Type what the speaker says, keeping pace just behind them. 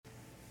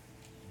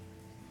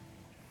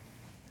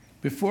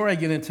Before I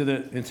get into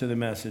the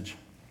message,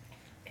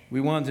 we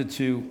wanted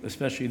to,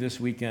 especially this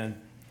weekend,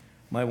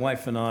 my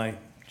wife and I,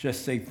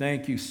 just say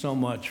thank you so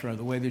much for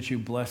the way that you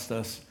blessed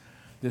us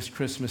this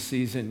Christmas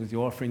season with the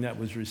offering that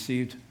was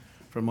received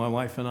from my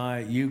wife and I.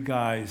 You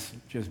guys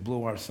just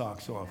blew our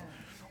socks off.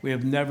 We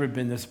have never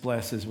been this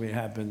blessed as we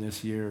have been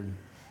this year.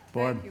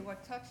 Barb? Thank you.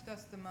 What touched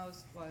us the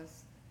most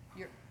was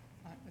your...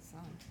 it's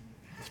on.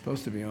 It's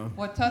supposed to be on.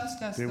 What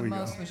touched us There the we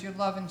most go. was your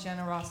love and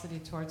generosity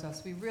towards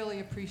us. We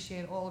really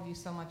appreciate all of you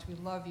so much. We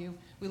love you.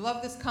 We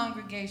love this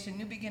congregation.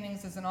 New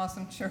Beginnings is an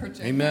awesome church.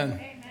 Amen.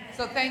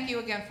 So thank you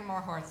again from our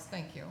hearts.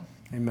 Thank you.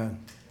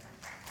 Amen.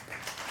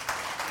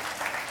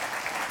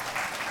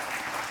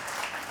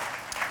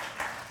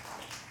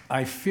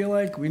 I feel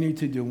like we need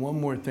to do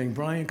one more thing.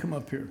 Brian, come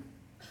up here.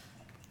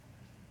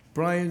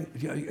 Brian,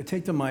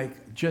 take the mic.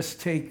 Just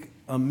take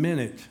a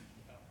minute.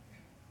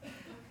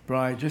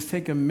 Brian, just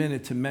take a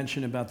minute to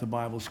mention about the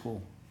Bible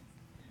school.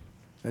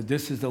 That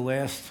this is the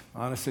last,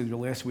 honestly, the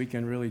last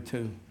weekend really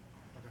too.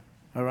 Okay.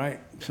 All right?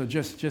 So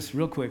just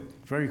real quick,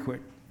 very quick.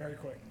 Very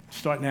quick.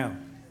 Start now.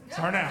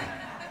 Start now.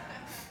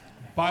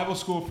 Bible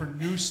school for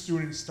new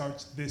students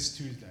starts this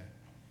Tuesday.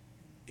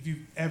 If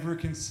you've ever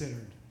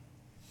considered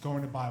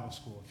going to Bible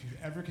school, if you've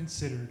ever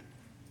considered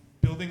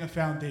building a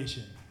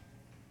foundation,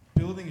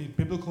 building a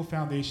biblical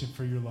foundation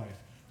for your life,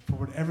 for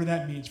whatever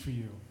that means for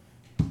you,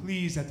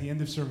 please, at the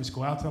end of service,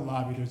 go out to the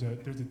lobby.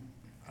 There's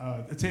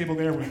a table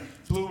there with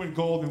blue and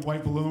gold and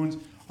white balloons.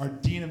 Our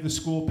dean of the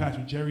school,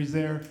 Pastor Jerry's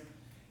there,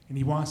 and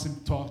he wants to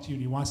talk to you,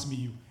 and he wants to meet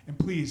you. And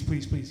please,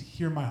 please, please,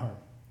 hear my heart.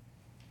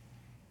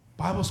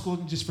 Bible school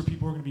isn't just for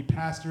people who are going to be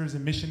pastors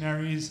and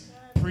missionaries,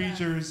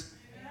 preachers.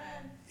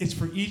 It's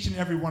for each and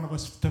every one of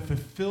us to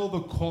fulfill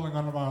the calling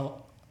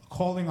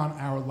on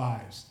our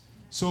lives.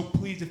 So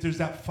please, if there's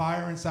that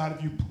fire inside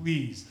of you,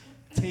 please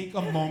take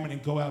a moment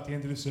and go out at the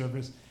end of the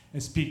service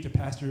and speak to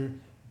Pastor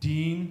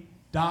Dean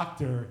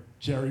Dr.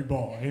 Jerry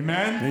Ball.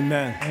 Amen?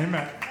 Amen.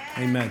 Amen.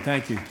 Amen.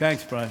 Thank you.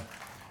 Thanks, Brian.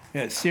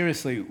 Yeah,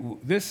 seriously,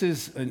 this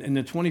is, in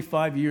the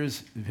 25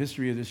 years of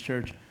history of this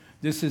church,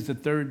 this is the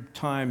third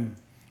time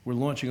we're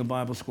launching a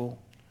Bible school.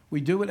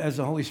 We do it as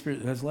the Holy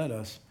Spirit has led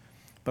us.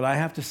 But I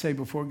have to say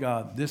before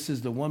God, this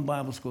is the one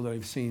Bible school that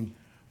I've seen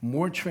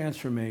more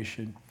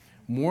transformation,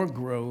 more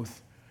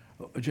growth,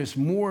 just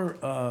more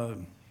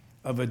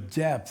of a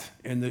depth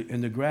in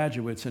the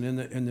graduates and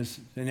and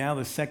now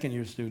the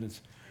second-year students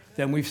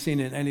than we've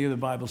seen in any other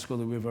Bible school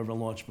that we've ever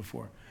launched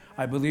before.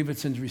 I believe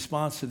it's in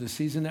response to the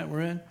season that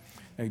we're in,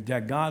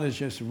 that God is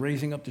just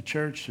raising up the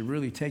church to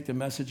really take the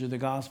message of the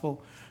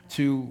gospel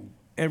to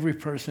every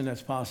person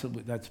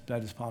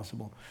that is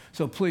possible.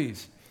 So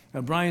please,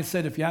 Brian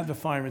said if you have the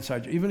fire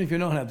inside you, even if you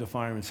don't have the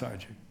fire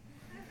inside you,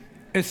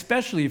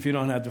 especially if you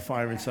don't have the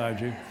fire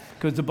inside you,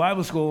 because the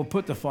Bible school will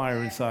put the fire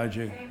inside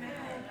you.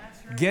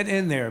 Get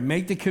in there,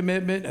 make the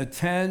commitment,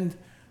 attend,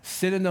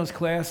 sit in those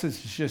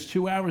classes. It's just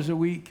 2 hours a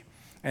week.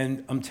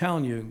 And I'm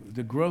telling you,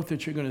 the growth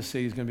that you're going to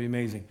see is going to be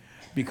amazing,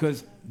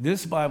 because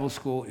this Bible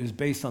school is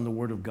based on the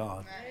Word of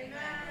God. Amen.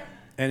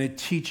 And it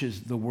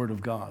teaches the Word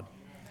of God.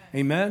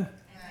 Amen? Amen?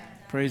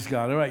 Praise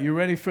God. All right, you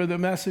ready for the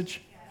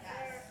message?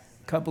 Yes.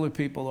 A couple of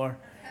people are.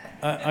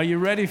 Are you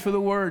ready for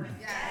the Word?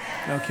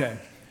 Yes. Okay.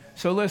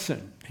 So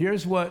listen,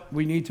 here's what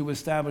we need to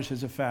establish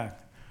as a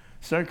fact.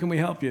 Sir, can we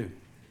help you?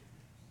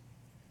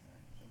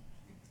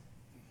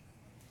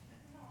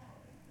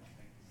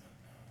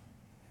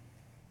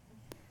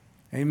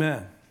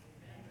 Amen.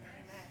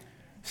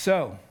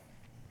 So,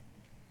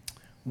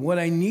 what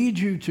I need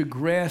you to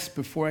grasp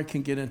before I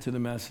can get into the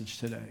message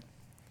today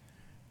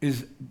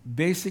is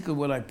basically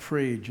what I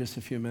prayed just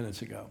a few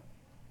minutes ago.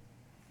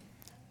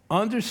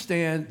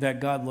 Understand that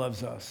God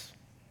loves us.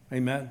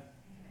 Amen.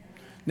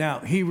 Now,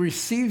 he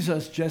receives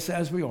us just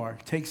as we are,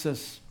 takes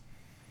us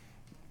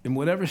in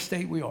whatever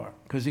state we are,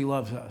 because he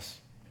loves us.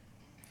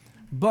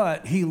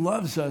 But he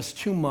loves us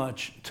too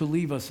much to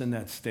leave us in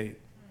that state.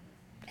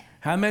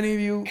 How many of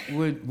you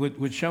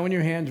would show in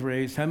your hands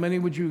raised, how many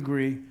would you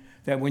agree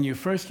that when you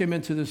first came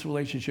into this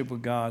relationship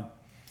with God,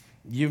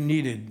 you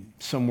needed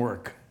some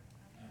work?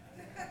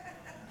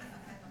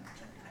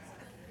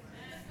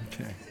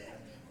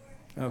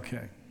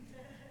 Okay.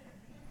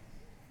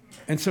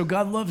 And so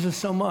God loves us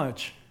so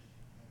much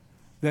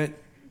that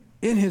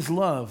in his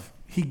love,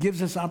 he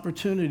gives us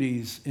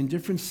opportunities in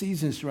different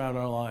seasons throughout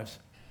our lives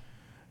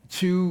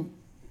to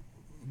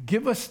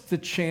give us the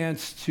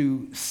chance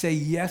to say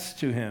yes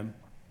to him,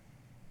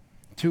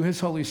 to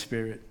his Holy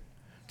Spirit,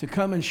 to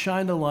come and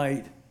shine the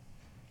light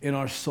in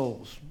our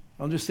souls.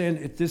 Understand,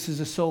 this is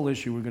a soul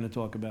issue we're going to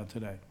talk about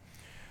today.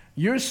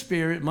 Your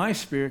spirit, my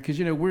spirit, because,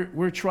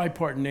 we're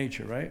tripart in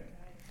nature, right?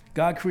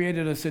 God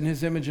created us in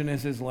his image and in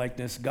his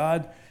likeness.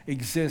 God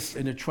exists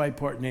in a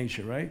tripart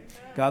nature, right?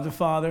 God the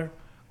Father,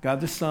 God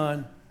the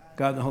Son,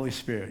 God the Holy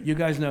Spirit. You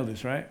guys know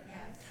this, right? Yes.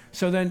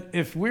 So then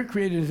if we're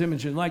created in his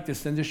image and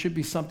likeness, then there should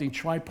be something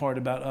tripart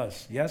about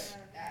us, yes?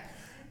 Yes.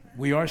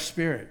 We are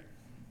spirit.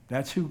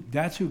 That's who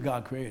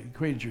God created. He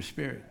created your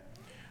spirit.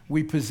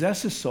 We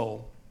possess a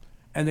soul,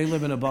 and they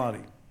live in a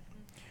body.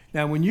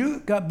 Now, when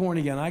you got born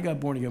again, I got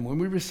born again, when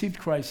we received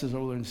Christ as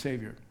our Lord and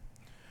Savior,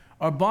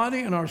 our body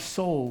and our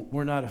soul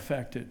were not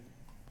affected,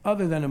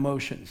 other than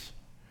emotions.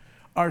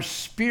 Our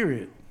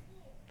spirit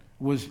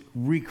was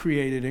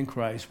recreated in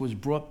Christ, was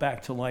brought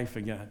back to life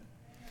again.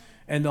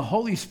 And the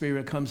Holy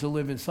Spirit comes to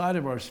live inside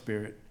of our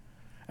spirit,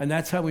 and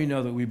that's how we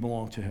know that we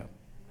belong to him.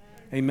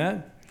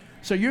 Amen?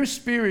 So your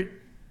spirit,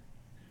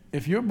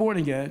 if you're born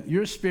again,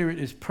 your spirit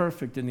is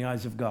perfect in the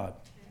eyes of God.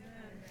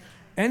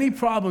 Any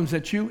problems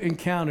that you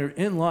encounter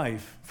in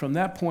life from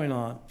that point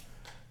on,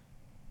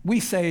 we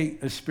say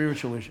a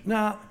spiritual issue.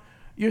 Now,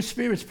 your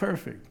spirit's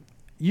perfect.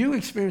 You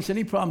experience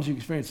any problems you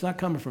experience, it's not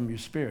coming from your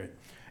spirit.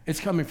 It's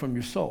coming from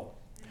your soul.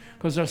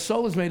 Because our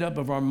soul is made up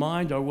of our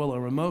mind, our will,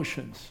 our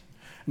emotions.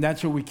 And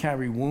that's where we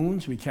carry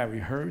wounds, we carry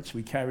hurts,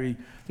 we carry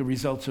the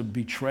results of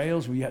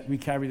betrayals, we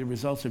carry the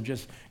results of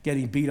just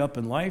getting beat up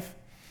in life.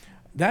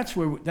 That's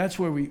where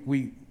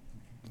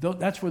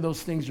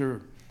those things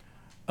are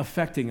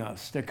affecting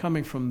us. They're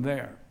coming from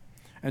there.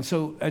 And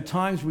so at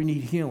times we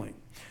need healing.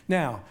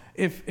 Now,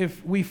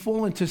 if we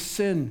fall into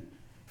sin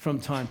from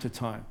time to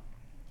time,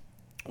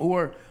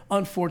 or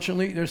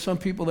unfortunately, there's some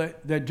people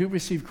that do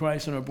receive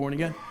Christ and are born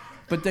again,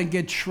 but then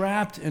get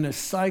trapped in a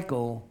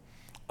cycle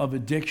of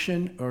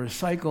addiction or a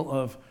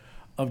cycle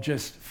of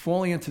just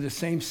falling into the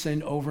same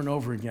sin over and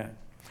over again.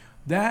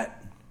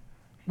 That,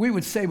 we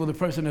would say, well, the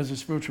person has a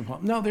spiritual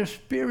problem. No, their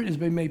spirit has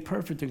been made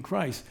perfect in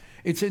Christ.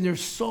 It's in their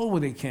soul where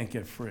they can't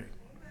get free.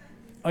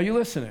 Are you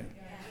listening?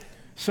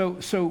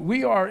 So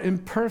we are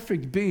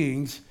imperfect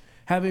beings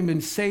having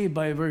been saved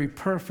by a very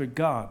perfect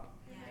God.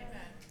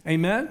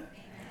 Amen?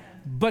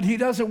 But he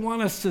doesn't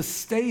want us to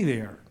stay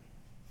there.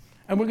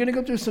 And we're going to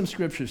go through some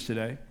scriptures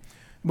today.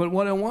 But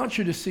what I want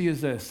you to see is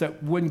this,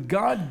 that when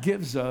God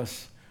gives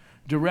us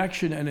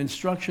direction and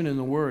instruction in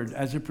the Word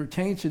as it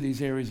pertains to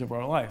these areas of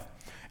our life,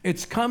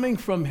 it's coming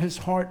from his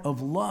heart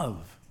of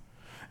love.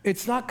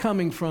 It's not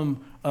coming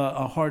from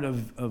a heart of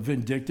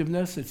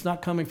vindictiveness. It's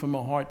not coming from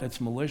a heart that's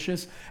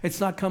malicious. It's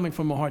not coming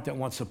from a heart that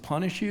wants to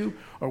punish you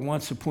or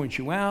wants to point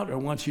you out or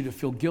wants you to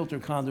feel guilt or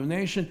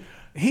condemnation.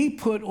 He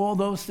put all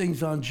those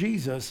things on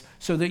Jesus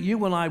so that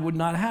you and I would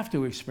not have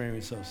to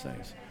experience those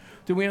things.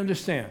 Do we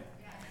understand?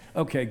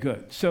 Okay,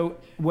 good. So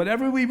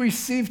whatever we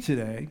receive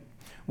today,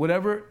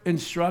 whatever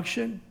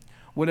instruction,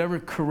 whatever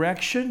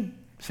correction,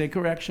 say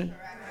correction,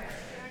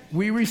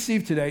 we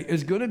receive today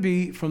is going to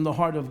be from the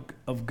heart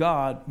of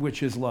God,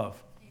 which is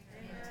love.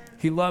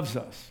 He loves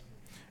us.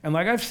 And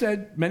like I've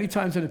said many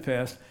times in the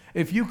past,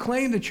 if you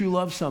claim that you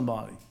love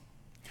somebody,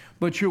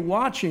 but you're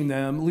watching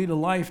them lead a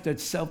life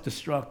that's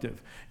self-destructive,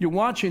 you're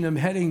watching them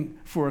heading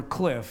for a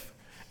cliff,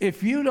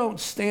 if you don't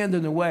stand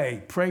in the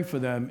way, pray for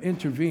them,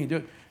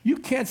 intervene, you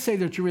can't say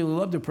that you really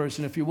love the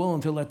person if you're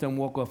willing to let them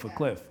walk off a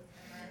cliff.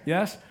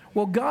 Yes?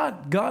 Well,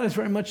 God is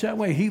very much that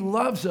way. He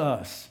loves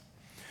us.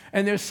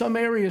 And there's some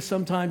areas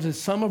sometimes in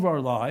some of our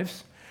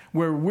lives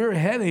where we're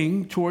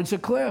heading towards a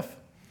cliff.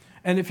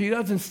 And if he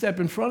doesn't step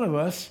in front of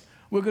us,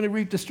 we're going to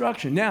reap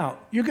destruction. Now,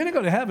 you're going to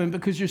go to heaven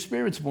because your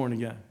spirit's born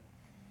again.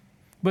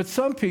 But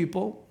some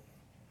people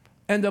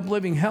end up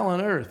living hell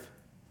on earth.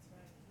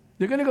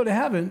 They're going to go to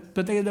heaven,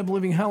 but they end up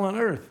living hell on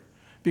earth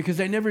because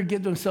they never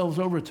give themselves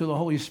over to the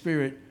Holy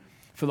Spirit,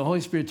 for the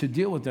Holy Spirit to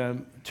deal with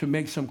them, to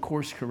make some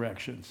course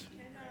corrections.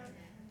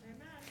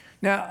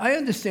 Now, I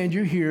understand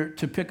you're here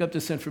to pick up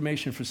this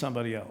information for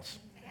somebody else.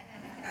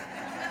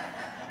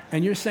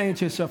 And you're saying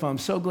to yourself, I'm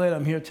so glad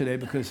I'm here today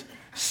because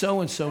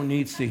so-and-so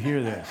needs to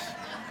hear this.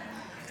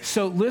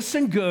 So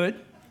listen good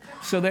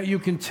so that you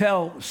can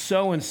tell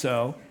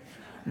so-and-so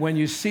when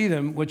you see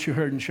them what you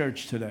heard in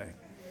church today.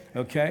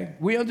 Okay?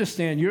 We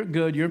understand you're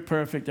good, you're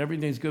perfect,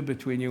 everything's good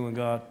between you and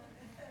God.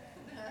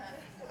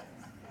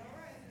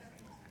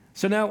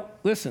 So now,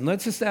 listen,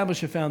 let's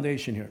establish a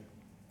foundation here.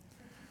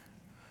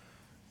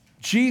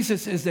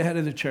 Jesus is the head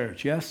of the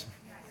church, yes?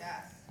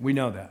 Yes. We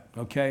know that,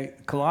 okay?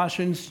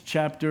 Colossians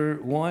chapter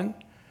 1,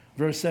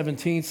 verse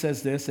 17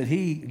 says this, that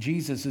he,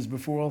 Jesus, is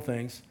before all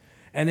things,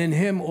 and in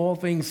him all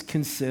things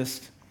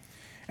consist,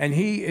 and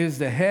he is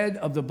the head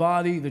of the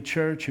body, the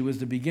church, who is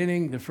the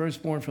beginning, the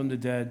firstborn from the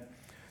dead,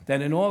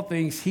 that in all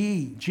things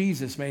he,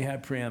 Jesus, may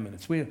have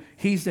preeminence.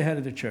 He's the head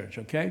of the church,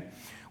 okay?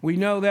 We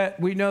know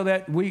that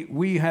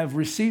we have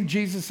received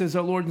Jesus as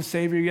our Lord and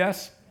Savior,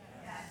 yes?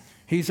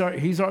 He's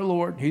our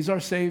Lord. He's our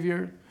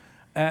Savior.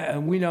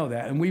 And we know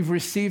that. And we've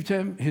received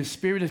him. His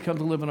Spirit has come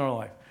to live in our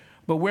life.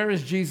 But where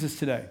is Jesus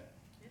today?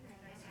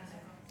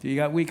 So you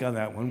got weak on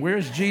that one. Where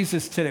is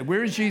Jesus today?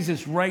 Where is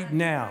Jesus right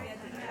now?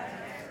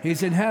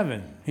 He's in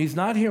heaven. He's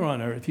not here on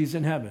earth. He's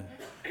in heaven.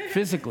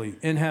 Physically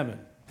in heaven.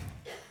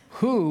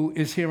 Who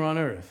is here on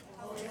earth?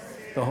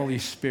 The Holy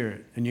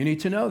Spirit. And you need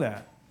to know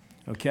that.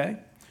 Okay?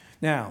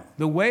 Now,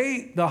 the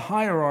way the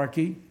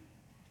hierarchy,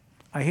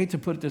 I hate to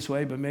put it this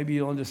way, but maybe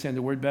you'll understand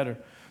the word better.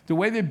 The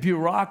way the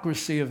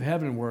bureaucracy of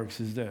heaven works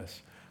is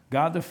this.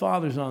 God the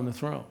Father is on the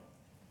throne.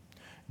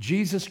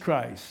 Jesus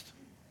Christ,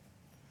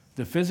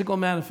 the physical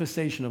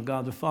manifestation of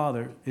God the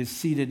Father, is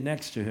seated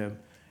next to him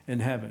in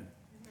heaven.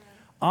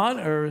 On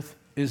earth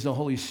is the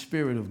Holy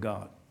Spirit of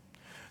God.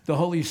 The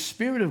Holy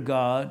Spirit of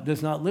God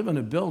does not live in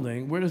a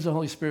building. Where does the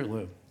Holy Spirit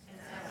live?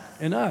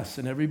 In us,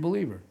 in every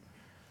believer.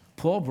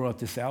 Paul brought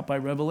this out by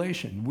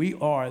revelation. We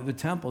are the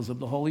temples of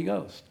the Holy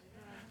Ghost.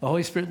 The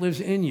Holy Spirit lives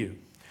in you.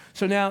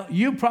 So now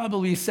you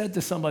probably said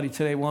to somebody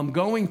today, well, I'm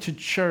going to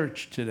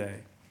church today.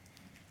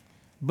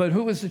 But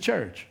who is the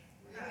church?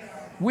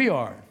 We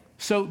are.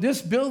 So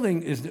this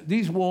building is,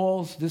 these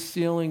walls, this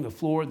ceiling, the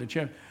floor, the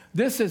chair,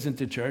 this isn't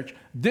the church.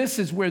 This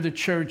is where the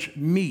church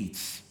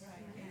meets.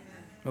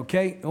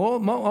 Okay?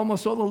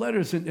 Almost all the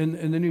letters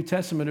in the New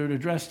Testament are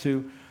addressed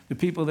to the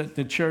people that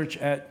the church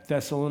at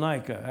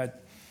Thessalonica,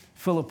 at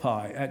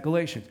Philippi, at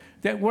Galatians,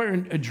 that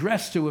weren't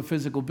addressed to a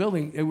physical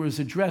building. It was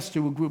addressed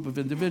to a group of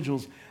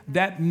individuals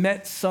that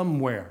met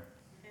somewhere.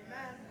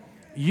 Amen.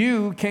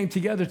 You came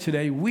together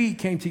today. We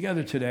came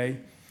together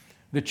today.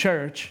 The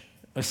church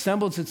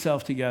assembles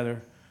itself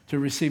together to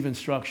receive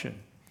instruction,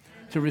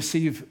 to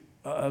receive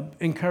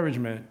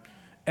encouragement,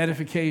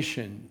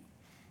 edification,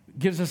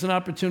 gives us an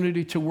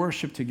opportunity to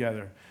worship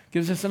together,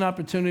 gives us an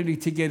opportunity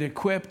to get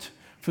equipped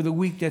for the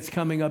week that's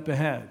coming up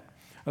ahead.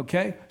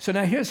 Okay? So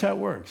now here's how it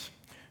works.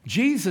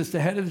 Jesus,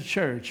 the head of the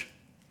church,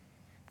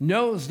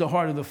 knows the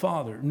heart of the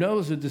Father,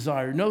 knows the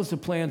desire, knows the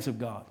plans of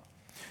God.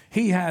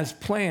 He has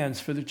plans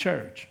for the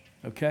church.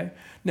 Okay?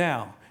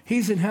 Now,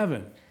 he's in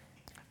heaven.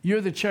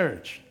 You're the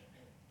church.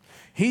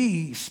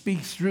 He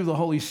speaks through the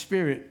Holy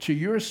Spirit to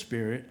your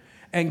spirit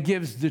and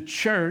gives the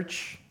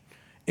church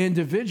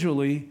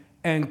individually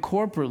and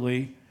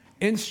corporately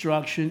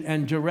instruction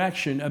and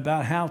direction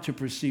about how to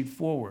proceed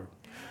forward.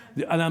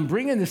 And I'm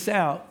bringing this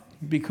out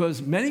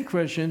because many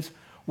Christians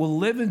will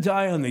live and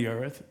die on the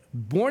earth,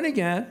 born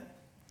again,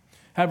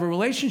 have a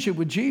relationship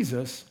with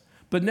Jesus,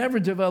 but never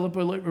develop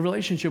a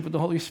relationship with the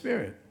Holy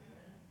Spirit.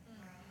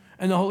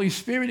 And the Holy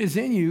Spirit is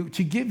in you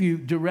to give you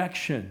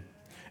direction,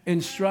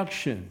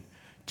 instruction,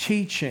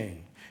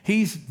 teaching.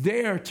 He's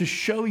there to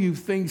show you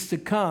things to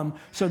come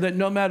so that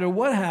no matter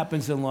what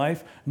happens in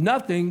life,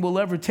 nothing will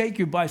ever take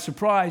you by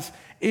surprise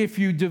if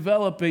you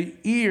develop an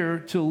ear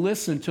to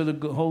listen to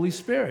the Holy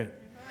Spirit.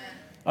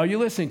 Are you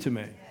listening to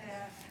me?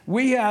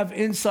 We have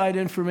inside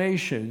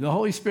information. The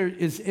Holy Spirit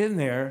is in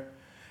there.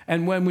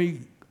 And when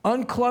we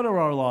unclutter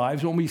our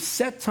lives, when we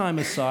set time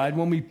aside,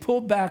 when we pull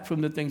back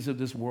from the things of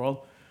this world,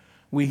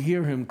 we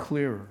hear him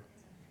clearer.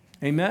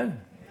 Amen?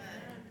 Amen.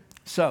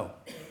 So,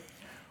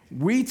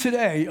 we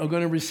today are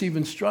going to receive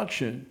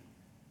instruction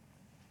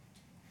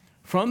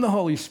from the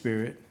Holy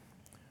Spirit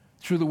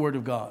through the Word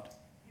of God.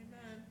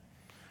 Amen.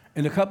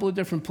 In a couple of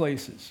different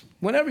places.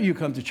 Whenever you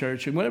come to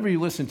church and whenever you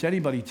listen to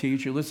anybody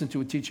teach, you listen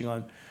to a teaching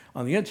on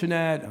the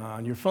internet,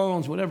 on your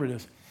phones, whatever it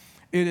is,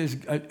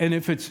 and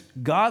if it's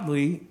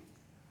godly,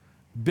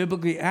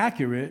 biblically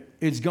accurate,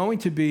 it's going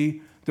to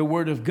be the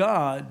Word of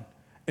God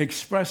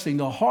expressing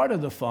the heart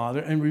of the Father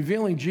and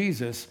revealing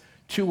Jesus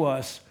to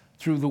us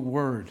through the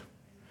Word.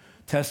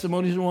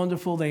 Testimonies are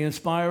wonderful. They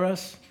inspire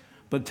us.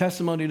 But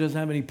testimony doesn't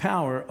have any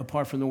power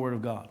apart from the Word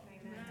of God.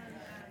 Amen.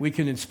 We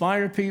can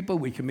inspire people.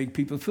 We can make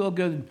people feel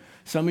good.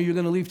 Some of you are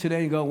going to leave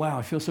today and go, wow,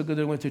 I feel so good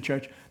that I went to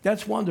church.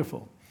 That's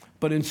wonderful.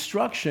 But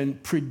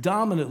instruction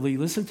predominantly,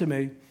 listen to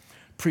me,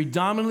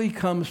 predominantly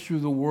comes through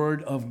the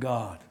Word of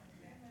God.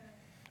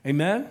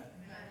 Amen? Amen?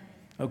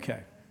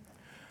 Okay.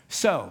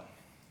 So,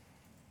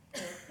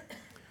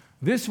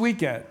 this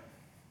weekend,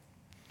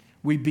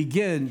 we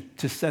begin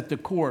to set the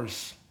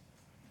course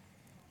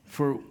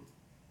for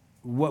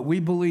what we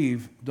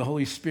believe the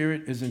Holy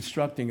Spirit is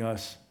instructing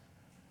us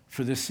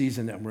for this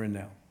season that we're in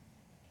now.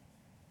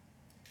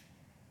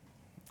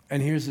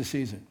 And here's the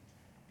season.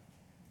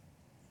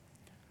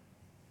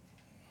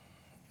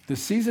 The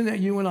season that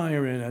you and I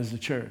are in as the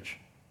church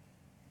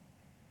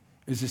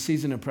is a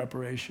season of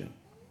preparation.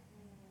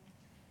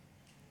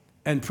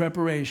 And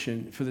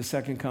preparation for the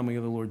second coming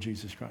of the Lord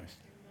Jesus Christ.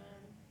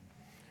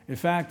 In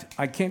fact,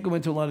 I can't go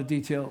into a lot of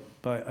detail,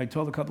 but I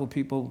told a couple of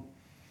people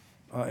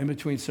in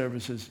between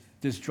services,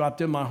 this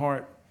dropped in my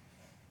heart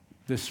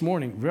this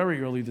morning,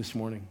 very early this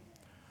morning.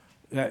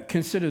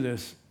 Consider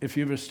this, if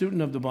you're a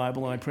student of the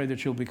Bible, and I pray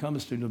that you'll become a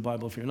student of the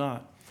Bible if you're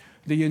not,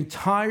 the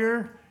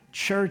entire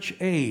church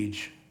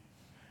age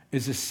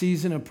is a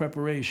season of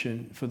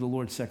preparation for the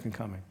Lord's second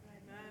coming.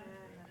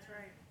 That's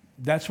right.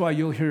 That's why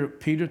you'll hear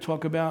Peter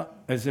talk about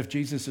as if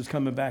Jesus is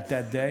coming back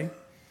that day.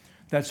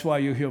 That's why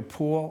you'll hear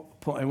Paul,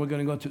 and we're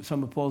going to go to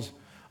some of Paul's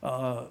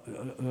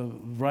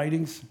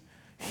writings.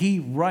 He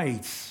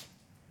writes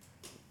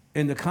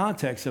in the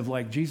context of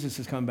like Jesus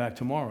is coming back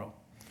tomorrow.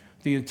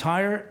 The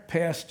entire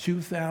past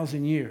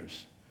 2,000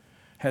 years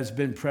has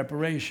been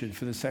preparation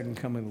for the second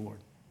coming of the Lord.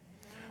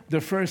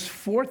 The first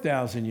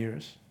 4,000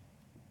 years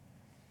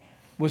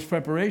was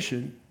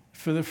preparation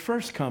for the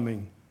first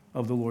coming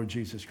of the Lord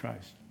Jesus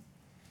Christ.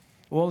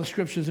 All the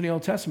scriptures in the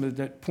Old Testament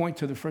that point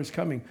to the first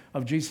coming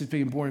of Jesus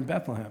being born in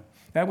Bethlehem.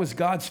 That was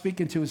God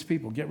speaking to his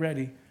people. Get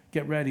ready,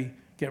 get ready,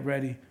 get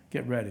ready,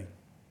 get ready.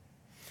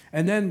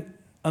 And then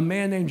a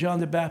man named John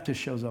the Baptist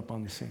shows up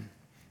on the scene.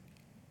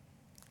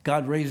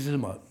 God raises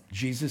him up,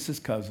 Jesus'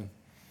 cousin,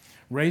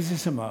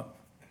 raises him up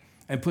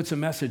and puts a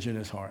message in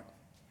his heart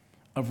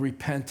of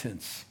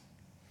repentance.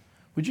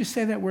 Would you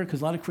say that word?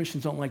 Because a lot of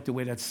Christians don't like the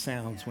way that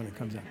sounds when it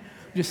comes out.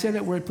 Would you say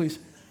that word, please?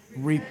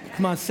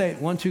 Come on, say it.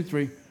 1, 2,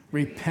 3.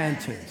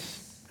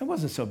 Repentance. That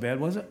wasn't so bad,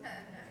 was it?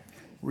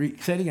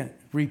 Say it again.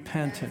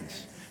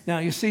 Repentance. Now,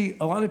 you see,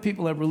 a lot of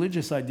people have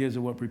religious ideas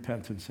of what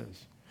repentance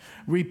is.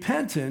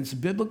 Repentance,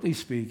 biblically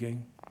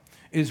speaking,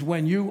 is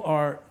when you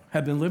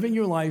have been living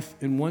your life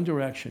in one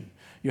direction.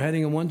 You're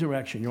heading in one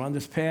direction. You're on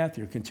this path.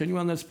 You're continuing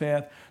on this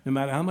path. No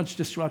matter how much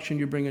destruction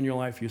you bring in your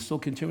life, you're still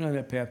continuing on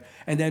that path.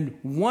 And then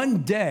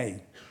one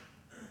day,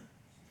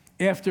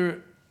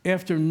 after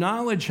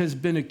knowledge has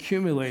been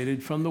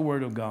accumulated from the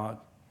Word of God,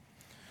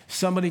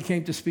 somebody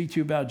came to speak to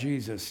you about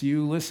Jesus.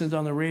 You listened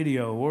on the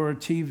radio or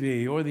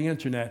TV or the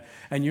internet,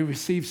 and you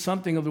received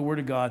something of the Word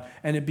of God,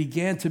 and it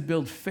began to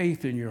build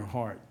faith in your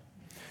heart.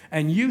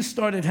 And you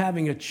started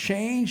having a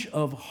change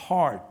of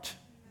heart.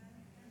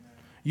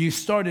 You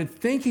started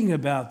thinking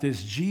about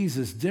this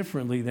Jesus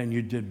differently than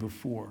you did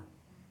before.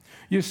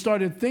 You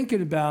started thinking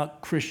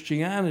about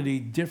Christianity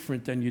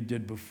different than you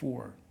did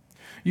before.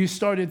 You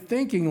started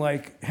thinking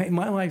like, hey,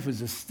 my life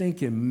is a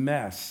stinking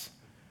mess.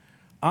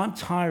 I'm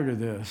tired of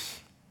this.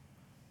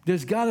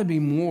 There's got to be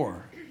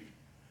more.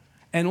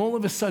 And all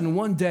of a sudden,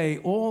 one day,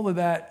 all of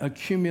that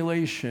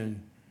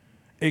accumulation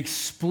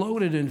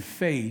exploded in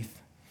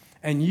faith,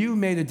 and you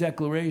made a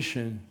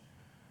declaration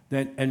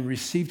and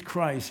received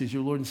Christ as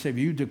your Lord and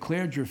Savior. You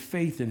declared your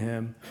faith in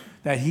him,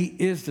 that he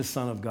is the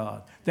Son of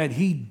God, that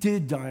he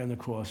did die on the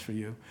cross for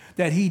you,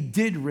 that he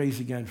did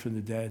raise again from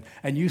the dead.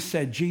 And you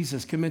said,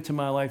 Jesus, come into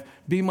my life,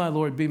 be my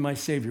Lord, be my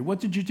Savior. What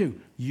did you do?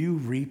 You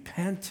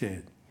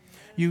repented.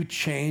 You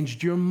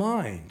changed your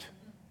mind.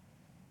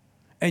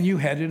 And you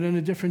headed in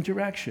a different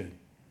direction.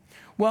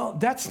 Well,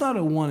 that's not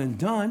a one and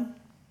done,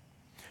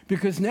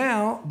 because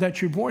now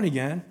that you're born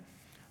again,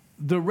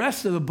 the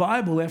rest of the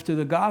Bible after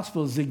the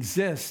Gospels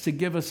exists to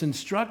give us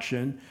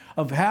instruction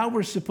of how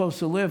we're supposed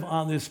to live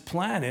on this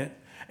planet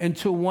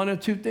until one of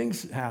two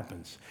things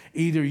happens.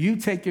 Either you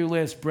take your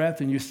last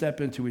breath and you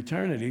step into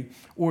eternity,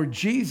 or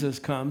Jesus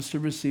comes to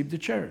receive the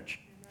church.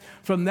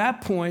 From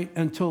that point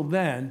until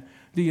then,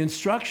 the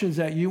instructions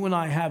that you and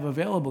I have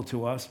available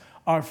to us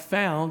are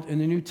found in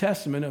the New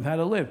Testament of how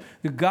to live.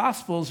 The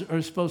Gospels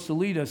are supposed to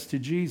lead us to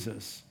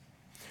Jesus.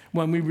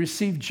 When we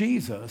receive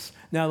Jesus,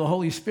 now the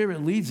Holy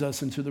Spirit leads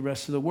us into the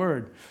rest of the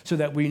Word so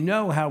that we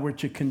know how we're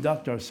to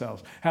conduct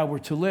ourselves, how we're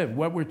to live,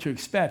 what we're to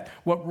expect,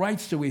 what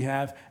rights do we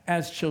have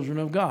as children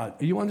of God.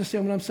 You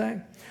understand what I'm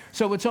saying?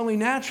 So it's only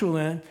natural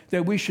then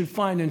that we should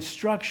find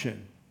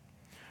instruction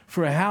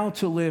for how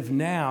to live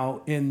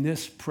now in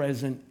this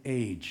present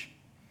age.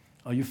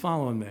 Are you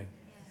following me?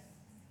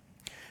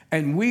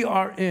 And we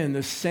are in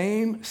the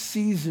same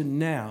season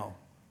now,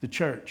 the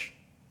church,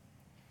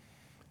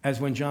 as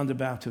when John the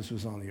Baptist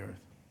was on the earth.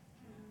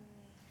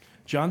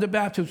 John the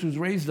Baptist was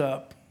raised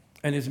up,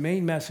 and his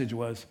main message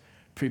was,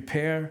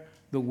 prepare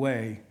the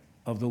way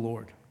of the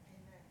Lord.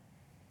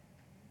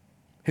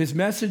 His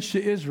message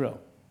to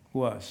Israel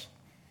was,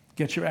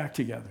 get your act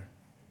together.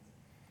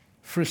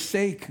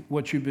 Forsake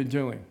what you've been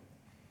doing.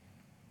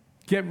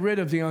 Get rid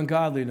of the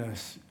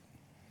ungodliness.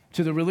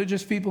 To the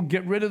religious people,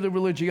 get rid of the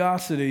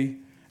religiosity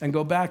and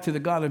go back to the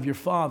God of your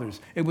fathers.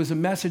 It was a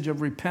message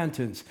of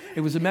repentance. It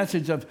was a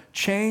message of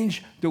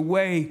change the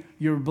way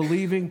you're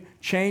believing,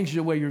 change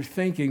the way you're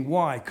thinking.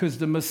 Why? Because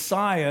the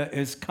Messiah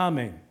is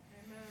coming.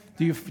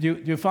 Do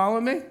you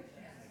follow me?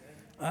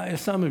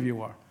 Some of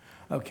you are.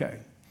 Okay.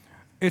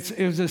 It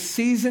was a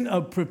season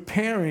of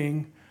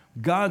preparing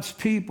God's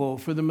people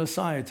for the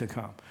Messiah to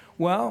come.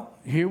 Well,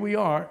 here we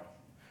are.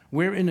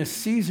 We're in a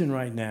season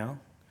right now,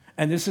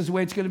 and this is the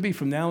way it's going to be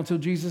from now until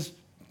Jesus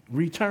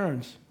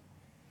returns,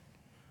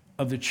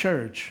 of the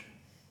church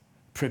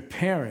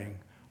preparing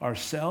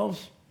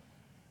ourselves.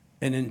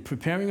 And in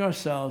preparing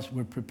ourselves,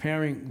 we're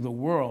preparing the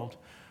world,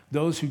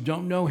 those who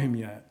don't know him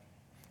yet.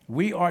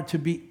 We are to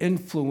be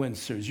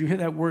influencers. You hear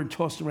that word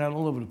tossed around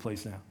all over the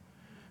place now.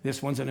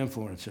 This one's an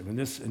influencer in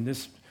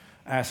this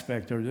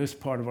aspect or this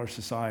part of our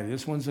society.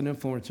 This one's an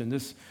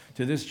influencer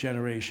to this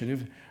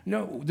generation.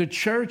 No, the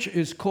church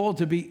is called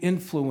to be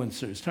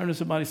influencers. Turn to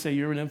somebody and say,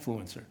 you're an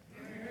influencer.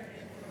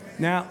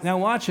 Now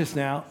watch this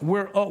now.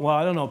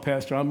 I don't know,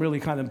 Pastor. I'm really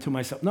kind of to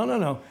myself.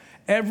 No.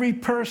 Every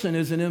person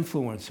is an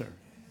influencer.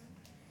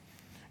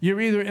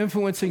 You're either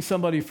influencing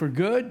somebody for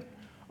good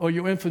or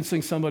you're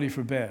influencing somebody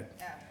for bad.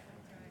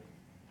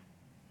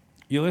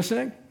 You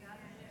listening?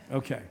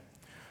 Okay.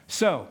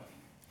 So,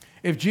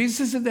 if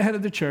Jesus is the head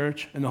of the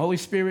church and the Holy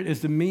Spirit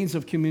is the means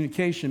of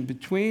communication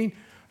between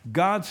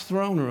God's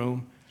throne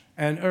room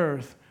and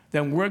earth,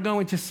 then we're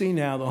going to see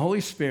now the Holy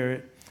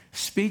Spirit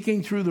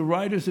speaking through the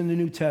writers in the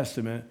New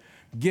Testament,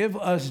 give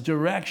us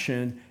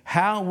direction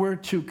how we're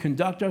to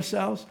conduct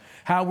ourselves,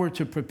 how we're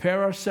to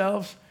prepare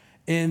ourselves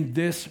in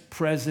this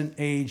present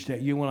age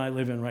that you and I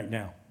live in right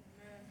now.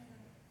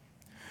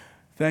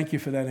 Thank you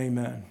for that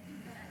amen.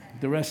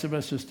 The rest of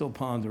us are still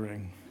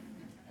pondering.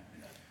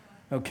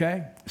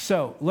 Okay?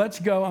 So let's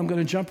go. I'm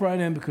going to jump right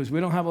in because we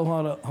don't have a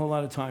whole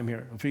lot of time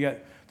here. Don't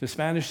forget, the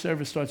Spanish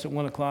service starts at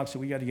 1 o'clock, so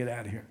we got to get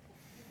out of here.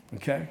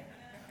 Okay?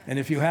 And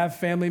if you have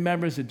family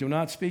members that do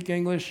not speak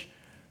English,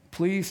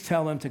 please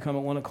tell them to come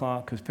at 1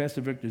 o'clock because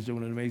Pastor Victor's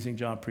doing an amazing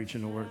job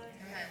preaching the word.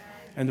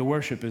 And the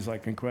worship is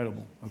like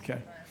incredible,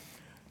 okay?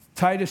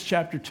 Titus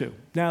chapter 2.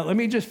 Now, let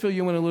me just fill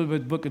you in a little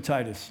bit, book of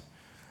Titus.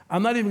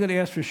 I'm not even going to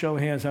ask for a show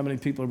of hands how many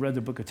people have read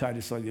the book of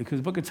Titus lately, because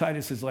the book of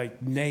Titus is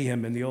like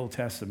Nahum in the Old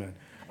Testament.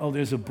 Oh,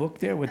 there's a book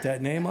there with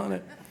that name on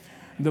it?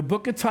 The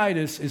book of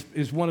Titus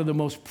is one of the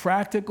most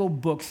practical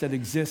books that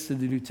exists in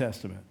the New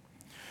Testament.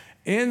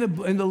 In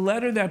the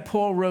letter that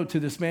Paul wrote to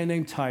this man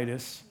named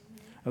Titus,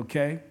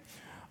 okay,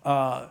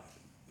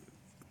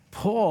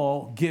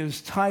 Paul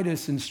gives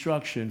Titus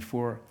instruction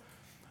for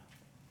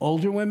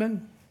older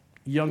women,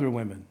 younger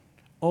women,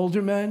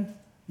 older men,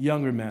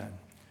 younger men,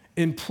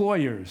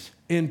 employers,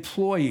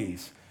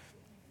 employees.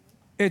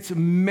 It's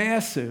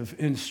massive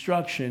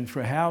instruction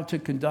for how to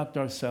conduct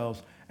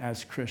ourselves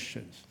as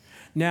Christians.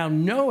 Now,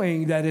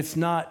 knowing that it's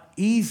not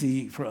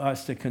easy for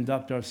us to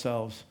conduct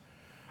ourselves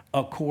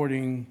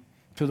according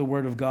to the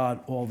Word of God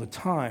all the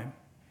time,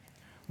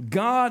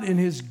 God, in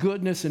His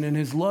goodness and in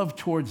His love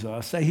towards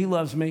us, say, He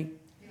loves me.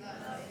 He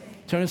loves me.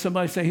 Turn to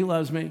somebody, say, He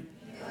loves me.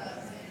 He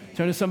loves me.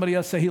 Turn to somebody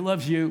else, say, He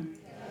loves you. He loves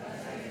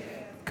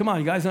you. Come on,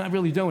 you guys are not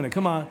really doing it.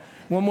 Come on.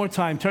 One more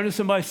time. Turn to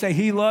somebody, say,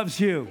 He loves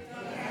you. He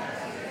loves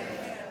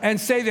you. And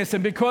say this,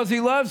 and because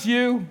He loves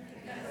you,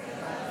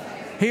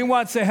 He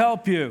wants to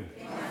help you.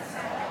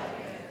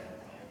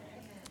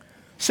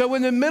 So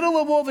in the middle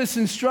of all this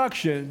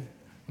instruction,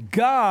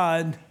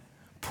 God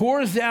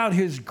pours out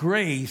His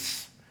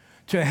grace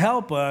to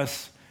help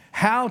us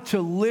how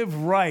to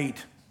live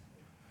right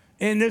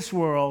in this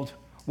world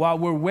while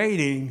we're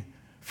waiting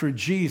for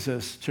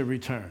Jesus to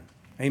return.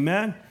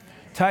 Amen?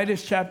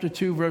 Titus chapter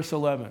 2, verse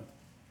 11.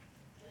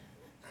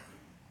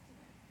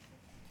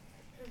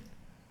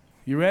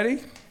 You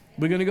ready?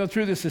 We're going to go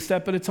through this a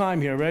step at a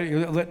time here. Ready?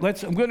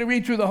 I'm going to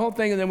read through the whole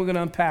thing and then we're going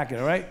to unpack it,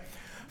 all right?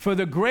 For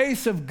the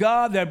grace of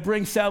God that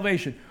brings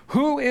salvation.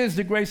 Who is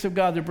the grace of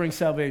God that brings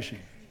salvation?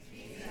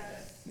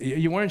 Jesus.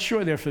 You weren't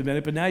sure there for a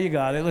minute, but now you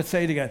got it. Let's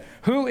say it again.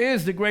 Who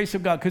is the grace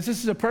of God? Because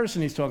this is a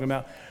person he's talking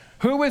about.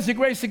 Who is the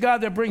grace of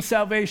God that brings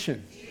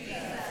salvation? Jesus.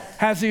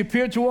 Has He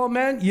appeared to all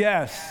men?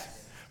 Yes.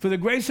 For the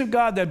grace of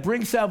God that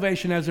brings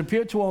salvation has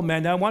appeared to all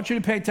men. Now I want you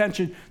to pay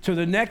attention to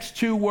the next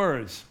two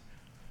words.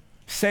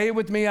 Say it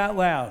with me out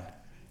loud.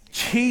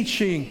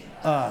 Teaching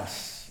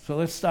us. So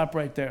let's stop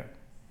right there.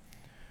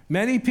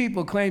 Many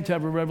people claim to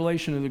have a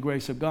revelation of the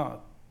grace of God.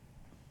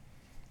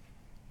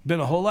 Been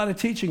a whole lot of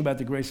teaching about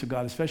the grace of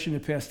God, especially in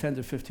the past 10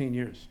 to 15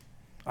 years.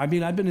 I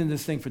mean, I've been in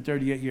this thing for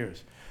 38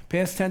 years.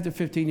 Past 10 to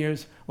 15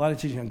 years, a lot of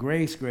teaching on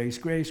grace, grace,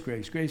 grace,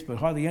 grace, grace, but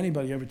hardly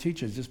anybody ever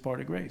teaches this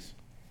part of grace.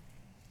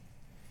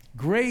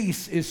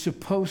 Grace is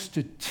supposed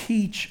to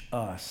teach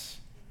us,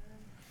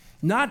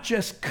 not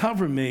just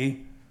cover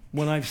me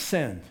when I've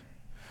sinned,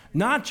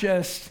 not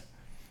just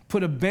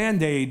put a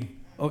Band-Aid.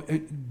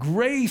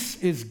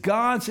 Grace is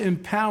God's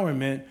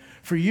empowerment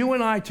for you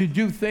and I to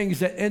do things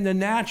that in the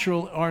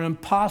natural are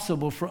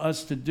impossible for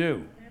us to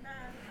do. Amen.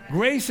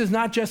 Grace is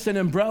not just an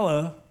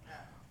umbrella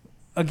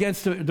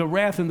against the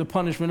wrath and the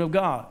punishment of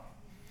God.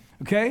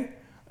 Okay?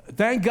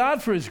 Thank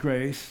God for His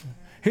grace.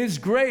 His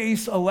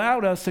grace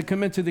allowed us to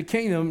come into the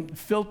kingdom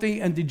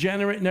filthy and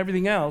degenerate and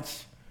everything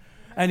else,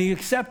 and He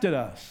accepted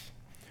us.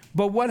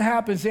 But what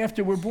happens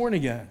after we're born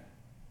again?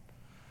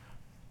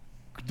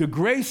 The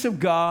grace of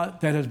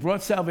God that has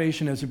brought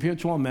salvation has appeared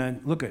to all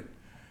men. Look at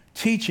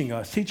teaching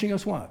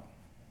us what?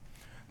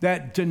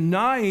 That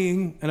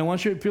denying, and I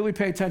want you to really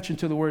pay attention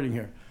to the wording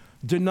here,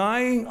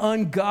 denying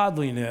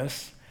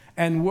ungodliness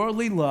and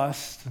worldly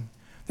lust,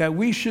 that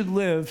we should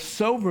live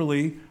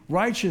soberly,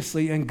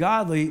 righteously, and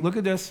godly, look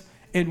at this,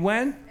 in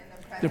when?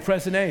 The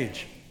present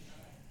age.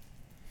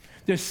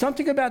 There's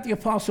something about the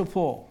Apostle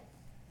Paul.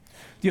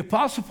 The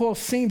Apostle Paul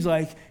seems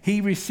like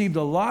he received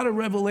a lot of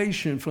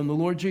revelation from the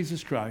Lord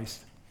Jesus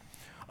Christ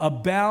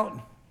about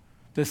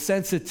the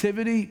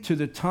sensitivity to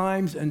the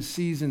times and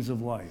seasons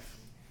of life.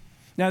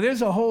 Now,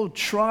 there's a whole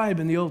tribe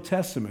in the Old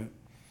Testament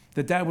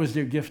that was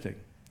their gifting.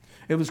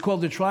 It was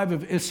called the tribe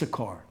of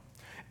Issachar.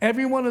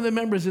 Every one of the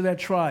members of that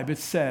tribe, it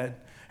said,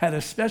 had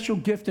a special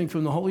gifting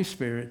from the Holy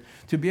Spirit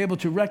to be able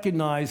to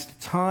recognize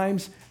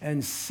times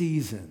and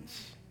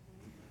seasons.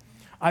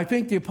 I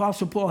think the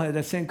Apostle Paul had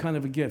that same kind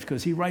of a gift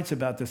because he writes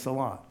about this a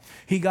lot.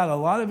 He got a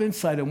lot of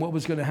insight on what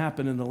was going to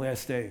happen in the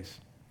last days.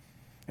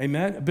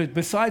 Amen? But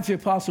besides the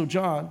Apostle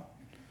John,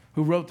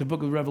 who wrote the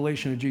book of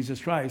Revelation of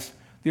Jesus Christ,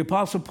 the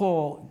Apostle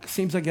Paul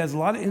seems like he has a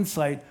lot of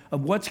insight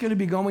of what's going to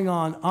be going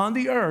on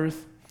the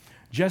earth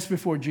just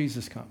before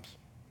Jesus comes.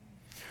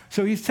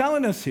 So he's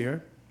telling us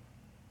here,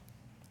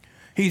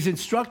 he's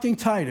instructing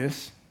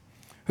Titus,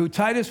 who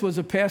Titus was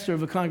a pastor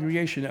of a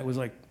congregation that was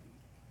like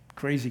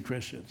crazy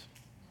Christians.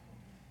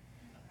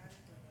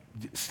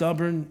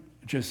 Stubborn,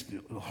 just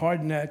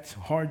hard-necked,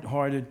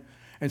 hard-hearted.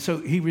 And so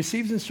he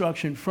receives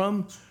instruction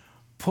from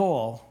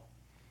Paul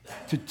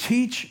to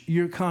teach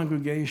your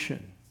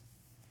congregation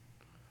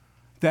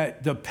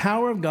that the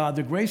power of God,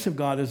 the grace of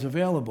God is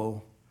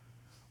available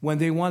when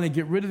they want to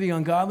get rid of the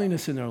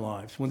ungodliness in their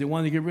lives, when they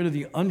want to get rid of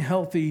the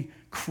unhealthy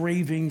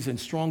cravings and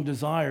strong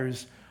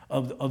desires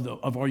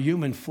of our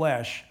human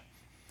flesh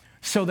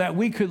so that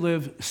we could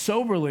live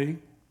soberly,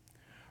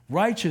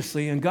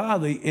 righteously, and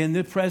godly in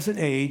the present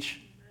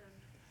age.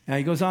 Now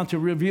he goes on to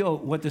reveal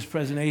what this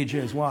present age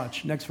is.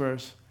 Watch, next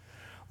verse.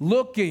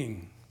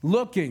 Looking,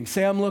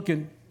 say I'm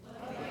looking.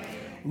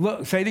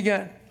 Look, say it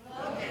again.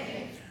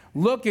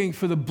 Looking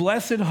for the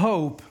blessed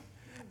hope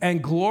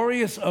and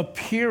glorious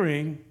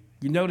appearing.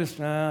 You notice,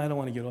 I don't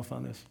want to get off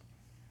on this.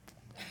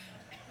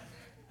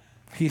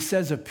 He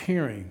says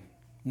appearing,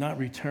 not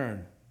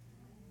return.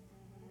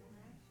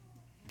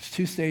 There's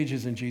two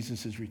stages in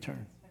Jesus'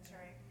 return. That's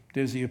right.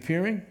 There's the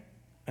appearing,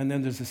 and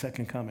then there's the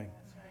second coming.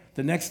 That's right.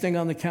 The next thing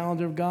on the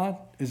calendar of God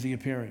is the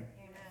appearing.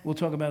 Amen. We'll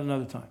talk about it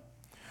another time.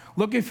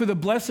 Looking for the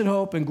blessed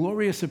hope and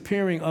glorious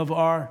appearing of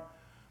our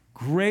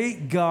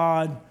great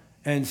God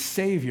and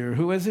Savior.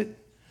 Who is it?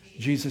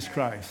 Jesus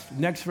Christ.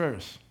 Next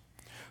verse.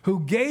 Who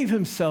gave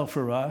himself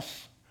for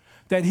us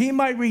that he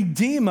might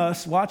redeem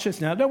us. Watch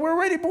this now. No, we're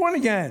already born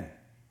again.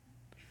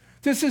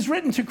 This is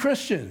written to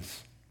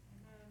Christians.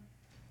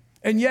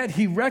 And yet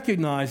he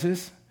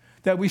recognizes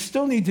that we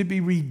still need to be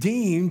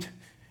redeemed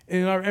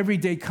in our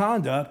everyday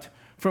conduct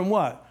from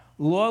what?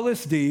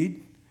 Lawless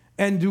deed.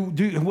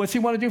 And what's he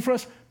want to do for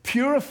us?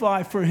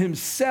 Purify for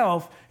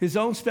himself his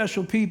own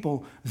special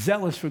people,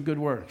 zealous for good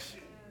works.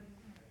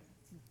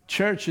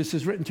 Church, this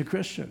is written to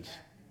Christians.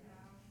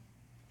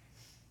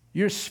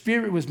 Your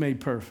spirit was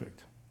made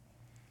perfect.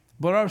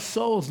 But our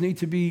souls need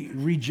to be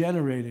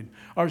regenerated.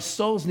 Our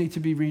souls need to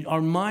be,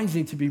 our minds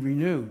need to be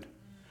renewed.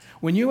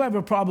 When you have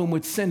a problem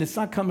with sin, it's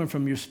not coming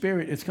from your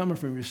spirit, it's coming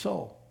from your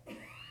soul.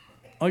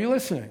 Are you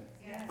listening?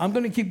 Yes. I'm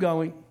going to keep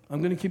going.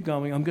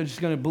 I'm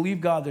just going to believe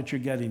God that you're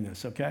getting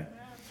this, okay?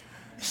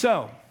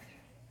 So,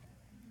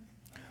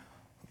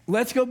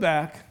 let's go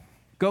back.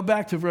 Go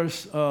back to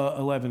verse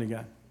 11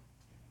 again.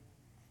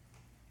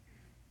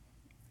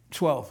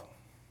 12.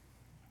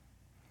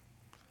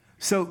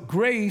 So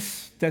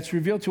grace that's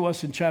revealed to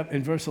us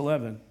in verse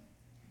 11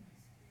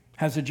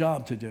 has a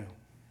job to do.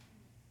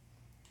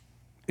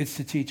 It's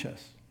to teach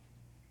us.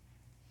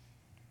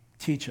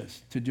 Teach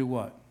us to do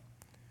what?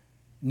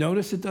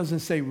 Notice it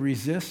doesn't say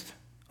resist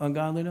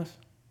ungodliness.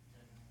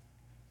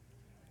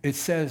 It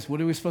says,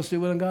 what are we supposed to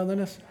do with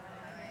ungodliness?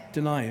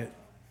 Deny it.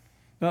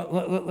 Now,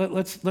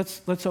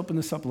 let's open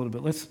this up a little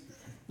bit.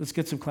 Let's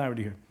get some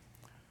clarity here.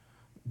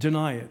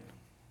 Deny it.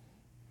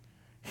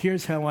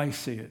 Here's how I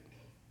see it.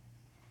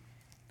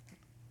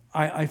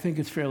 I think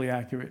it's fairly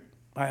accurate.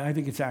 I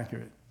think it's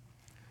accurate.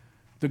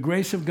 The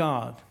grace of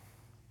God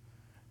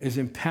is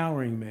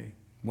empowering me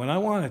when I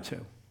want it to.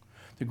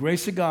 The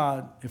grace of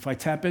God, if I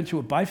tap into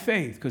it by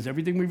faith, because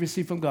everything we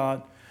receive from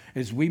God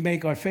is we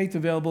make our faith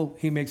available,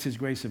 he makes his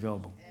grace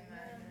available.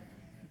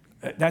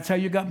 Amen. That's how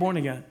you got born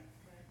again.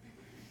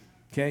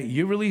 Okay,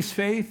 you released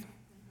faith,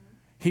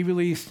 he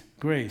released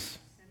grace.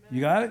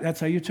 You got it? That's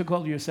how you took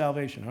hold of your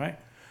salvation, all right?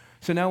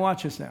 So now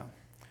watch this now.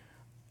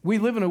 We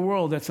live in a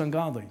world that's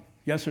ungodly.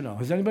 Yes or no?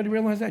 Has anybody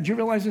realized that? Did you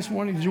realize this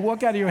morning? Did you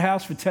walk out of your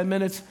house for 10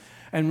 minutes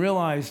and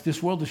realize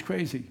this world is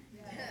crazy?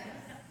 Yes.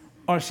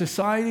 Our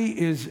society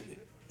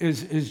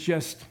is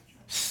just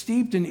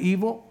steeped in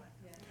evil,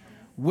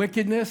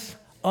 wickedness,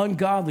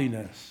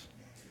 ungodliness.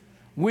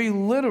 We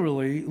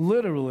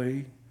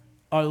literally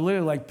are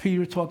like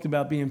Peter talked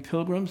about being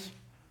pilgrims.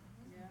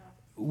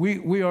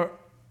 We are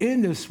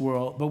in this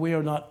world, but we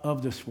are not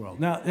of this world.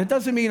 Now, it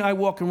doesn't mean I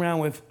walk around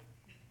with,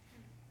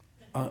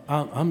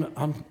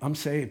 I'm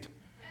saved.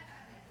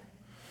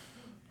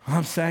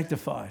 I'm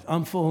sanctified.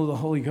 I'm full of the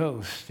Holy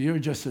Ghost. You're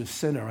just a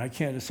sinner. I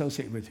can't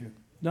associate with you.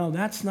 No,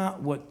 that's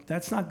not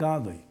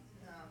godly.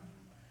 No.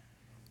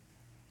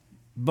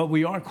 But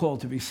we are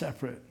called to be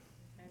separate.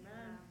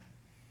 Amen.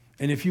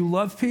 And if you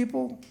love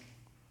people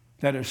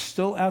that are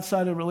still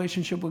outside of a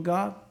relationship with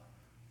God,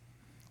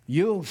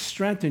 you'll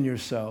strengthen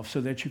yourself so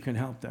that you can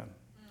help them.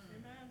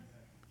 Amen.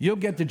 You'll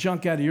get the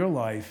junk out of your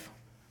life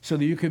so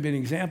that you can be an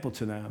example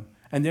to them.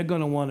 And they're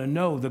going to want to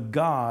know the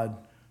God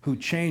who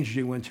changed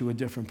you into a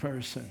different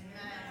person.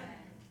 Amen.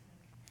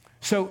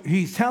 So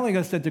he's telling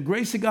us that the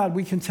grace of God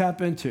we can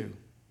tap into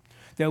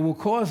that will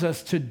cause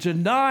us to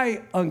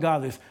deny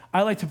ungodliness.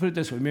 I like to put it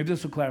this way. Maybe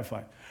this will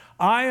clarify.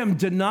 I am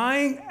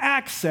denying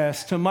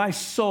access to my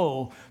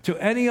soul to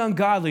any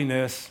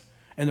ungodliness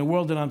in the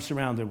world that I'm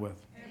surrounded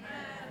with. Amen.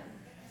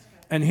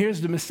 And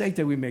here's the mistake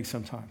that we make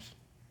sometimes.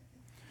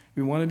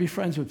 We want to be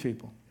friends with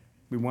people.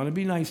 We want to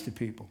be nice to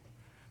people.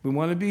 We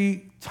want to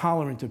be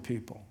tolerant of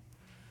people.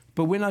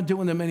 But we're not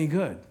doing them any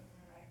good.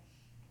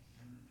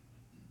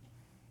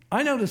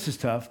 I know this is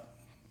tough,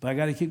 but I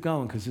got to keep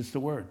going because it's the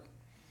word.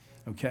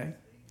 Okay?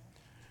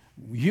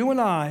 You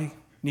and I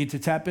need to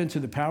tap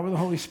into the power of the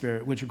Holy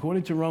Spirit, which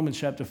according to Romans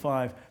chapter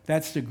 5,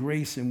 that's the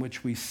grace in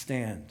which we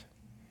stand.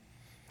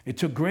 It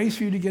took grace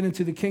for you to get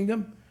into the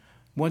kingdom.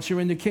 Once you're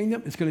in the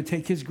kingdom, it's going to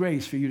take his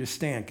grace for you to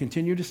stand.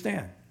 Continue to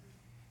stand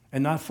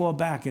and not fall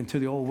back into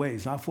the old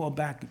ways, not fall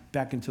back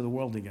into the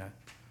world again.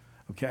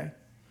 Okay?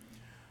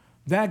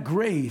 That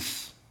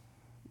grace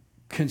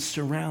can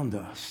surround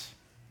us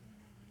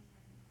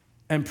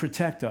and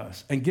protect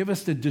us and give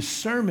us the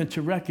discernment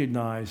to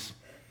recognize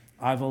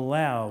I've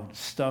allowed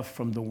stuff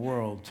from the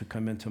world to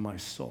come into my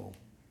soul.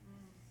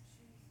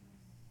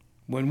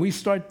 When we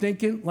start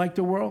thinking like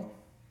the world,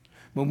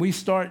 when we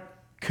start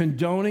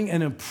condoning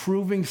and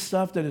approving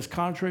stuff that is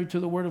contrary to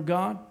the Word of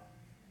God,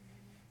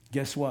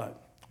 guess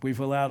what? We've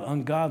allowed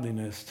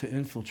ungodliness to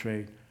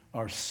infiltrate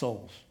our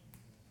souls.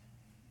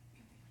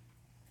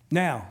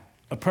 Now,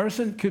 a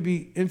person could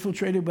be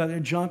infiltrated by their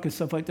junk and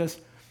stuff like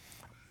this.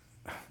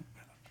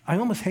 I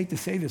almost hate to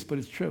say this, but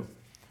it's true.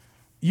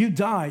 You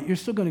die, you're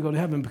still going to go to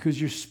heaven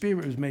because your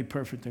spirit is made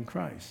perfect in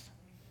Christ.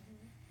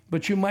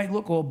 But you might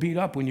look all beat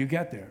up when you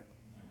get there.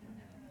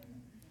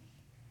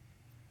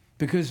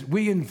 Because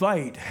we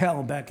invite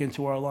hell back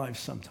into our lives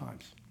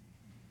sometimes.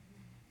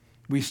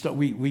 We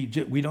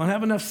don't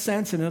have enough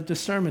sense and enough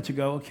discernment to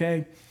go,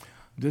 okay,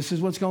 this is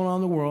what's going on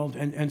in the world.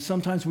 And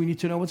sometimes we need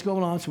to know what's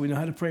going on so we know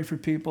how to pray for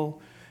people,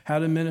 how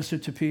to minister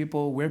to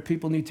people, where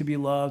people need to be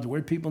loved,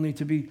 where people need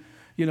to be,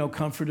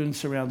 comforted and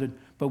surrounded.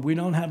 But we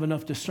don't have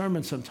enough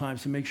discernment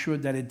sometimes to make sure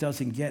that it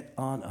doesn't get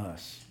on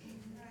us.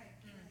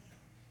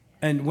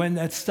 And when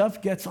that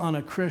stuff gets on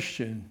a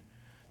Christian,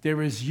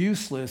 they're as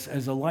useless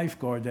as a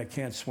lifeguard that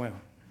can't swim.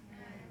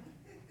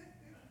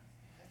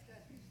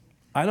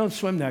 I don't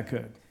swim that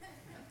good.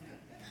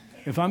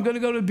 If I'm going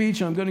to go to the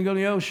beach and I'm going to go to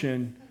the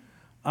ocean,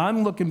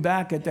 I'm looking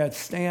back at that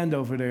stand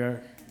over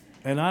there,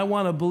 and I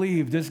want to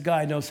believe this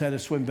guy knows how to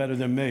swim better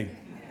than me.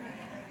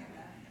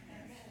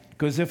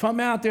 Because if I'm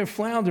out there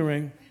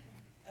floundering,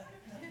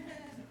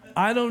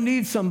 I don't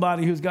need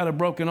somebody who's got a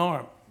broken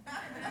arm.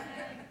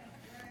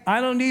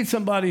 I don't need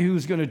somebody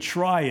who's going to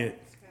try it.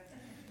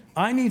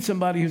 I need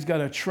somebody who's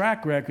got a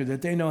track record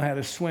that they know how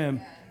to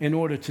swim in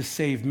order to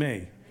save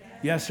me.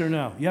 Yes or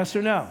no? Yes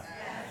or no?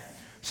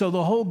 So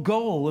the whole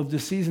goal of the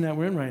season that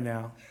we're in right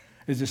now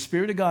is the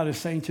Spirit of God is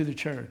saying to the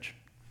church,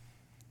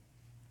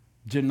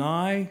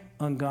 deny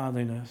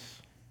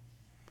ungodliness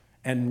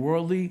and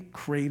worldly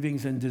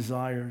cravings and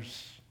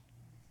desires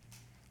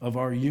of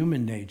our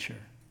human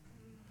nature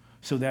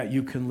so that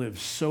you can live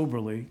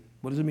soberly.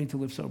 What does it mean to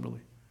live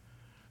soberly?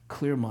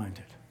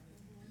 Clear-minded.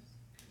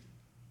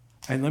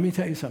 And let me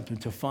tell you something.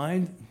 To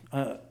find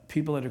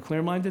people that are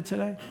clear-minded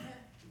today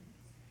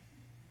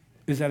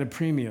is at a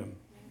premium.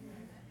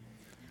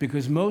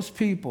 Because most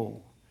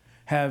people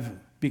have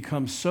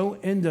become so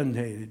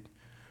inundated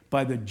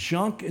by the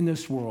junk in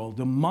this world,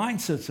 the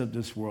mindsets of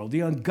this world,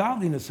 the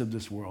ungodliness of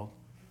this world,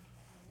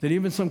 that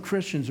even some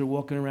Christians are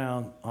walking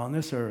around on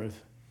this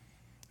earth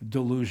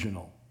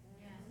delusional.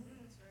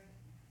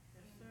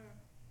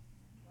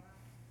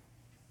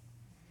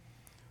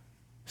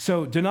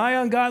 So deny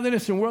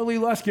ungodliness and worldly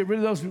lust. Get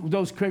rid of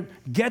those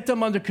get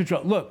them under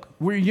control. Look,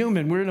 we're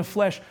human. We're in the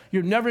flesh.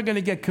 You're never going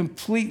to get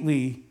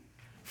completely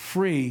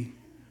free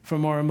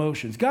from our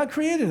emotions. God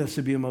created us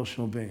to be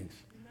emotional beings.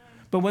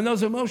 But when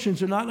those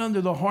emotions are not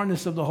under the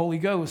harness of the Holy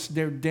Ghost,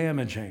 they're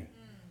damaging.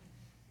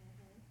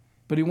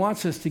 But he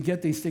wants us to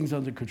get these things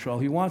under control.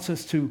 He wants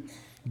us to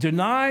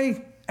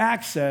deny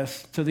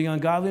access to the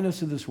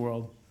ungodliness of this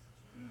world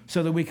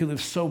so that we can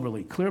live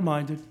soberly,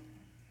 clear-minded,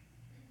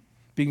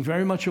 being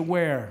very much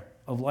aware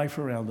of life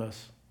around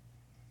us,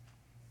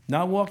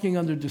 not walking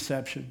under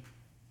deception,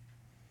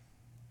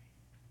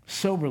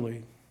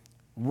 soberly,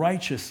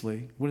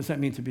 righteously. What does that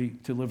mean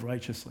to live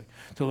righteously?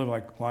 To live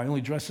like, well, I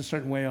only dress a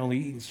certain way, I only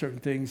eat certain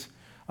things,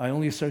 I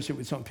only associate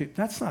with some people.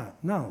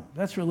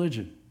 That's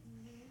religion.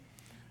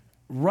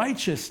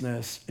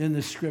 Righteousness in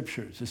the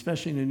scriptures,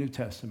 especially in the New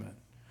Testament,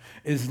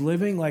 is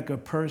living like a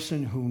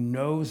person who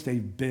knows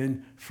they've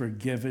been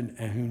forgiven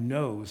and who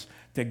knows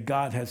that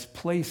God has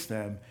placed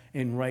them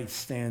in right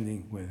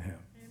standing with him.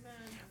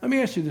 Amen. Let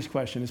me ask you this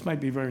question. This might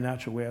be a very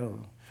natural way. I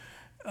don't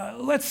know.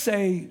 Let's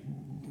say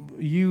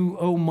you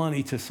owe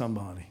money to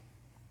somebody.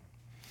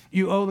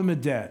 You owe them a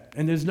debt,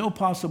 and there's no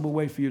possible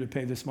way for you to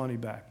pay this money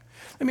back.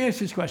 Let me ask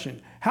you this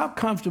question. How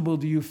comfortable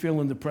do you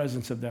feel in the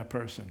presence of that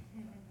person?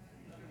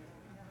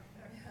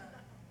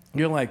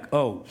 You're like,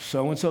 oh,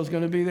 so-and-so's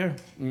going to be there?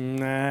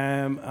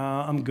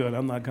 Nah, I'm good.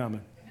 I'm not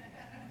coming.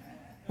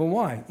 Well,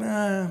 why?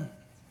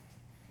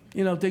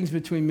 Things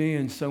between me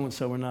and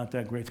so-and-so are not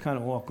that great. It's kind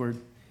of awkward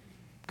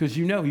because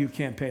you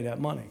can't pay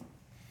that money.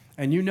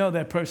 And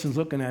that person's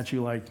looking at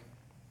you like,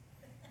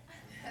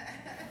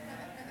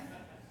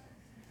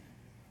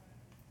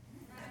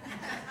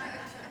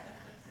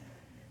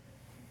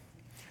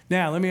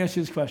 now, let me ask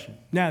you this question.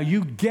 Now,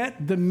 you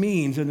get the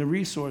means and the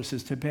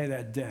resources to pay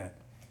that debt.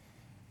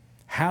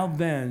 How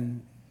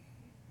then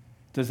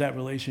does that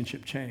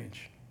relationship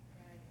change?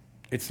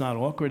 It's not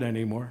awkward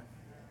anymore.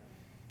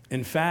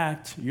 In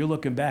fact, you're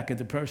looking back at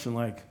the person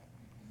like,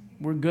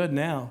 we're good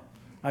now.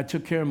 I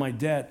took care of my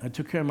debt. I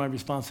took care of my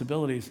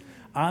responsibilities.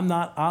 I'm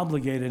not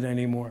obligated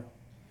anymore.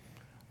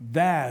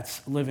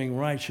 That's living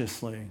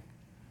righteously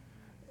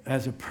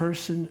as a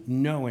person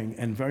knowing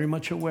and very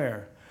much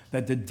aware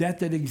that the debt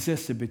that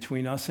existed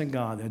between us and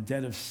God, a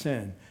debt of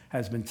sin,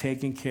 has been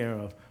taken care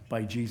of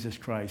by Jesus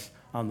Christ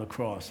on the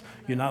cross.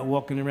 You're not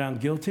walking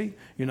around guilty.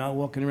 You're not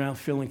walking around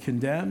feeling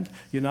condemned.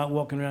 You're not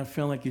walking around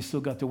feeling like you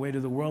still got the weight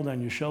of the world on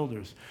your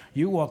shoulders.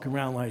 You walk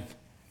around like,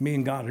 me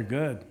and God are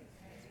good.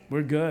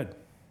 We're good.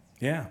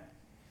 Yeah.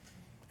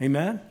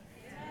 Amen?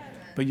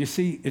 But you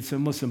see, it's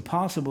almost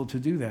impossible to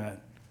do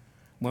that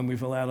when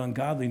we've allowed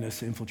ungodliness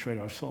to infiltrate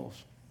our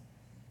souls.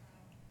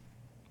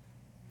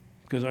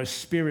 Because our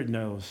spirit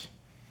knows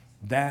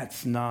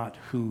that's not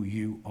who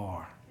you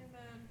are.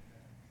 Amen.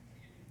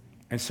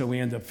 And so we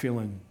end up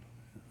feeling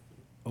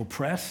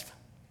oppressed,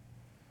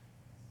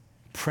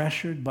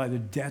 pressured by the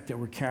debt that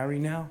we're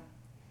carrying now.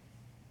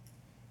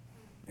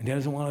 And he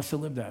doesn't want us to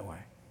live that way.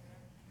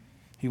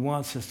 He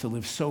wants us to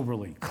live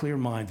soberly,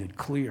 clear-minded,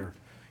 clear,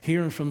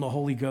 hearing from the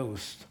Holy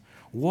Ghost,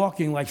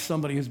 walking like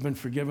somebody who's been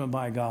forgiven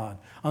by God,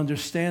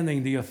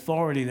 understanding the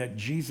authority that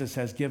Jesus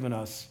has given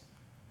us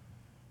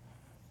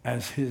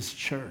as his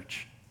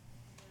church.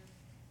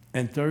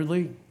 And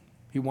thirdly,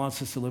 he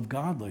wants us to live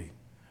godly,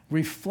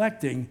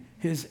 reflecting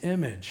his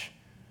image.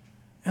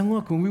 And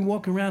look, when we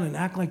walk around and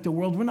act like the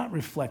world, we're not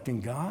reflecting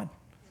God.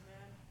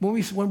 When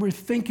we're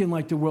thinking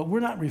like the world,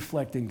 we're not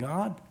reflecting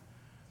God.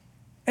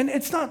 And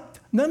it's not,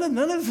 none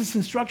of this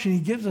instruction he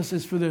gives us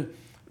is for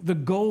the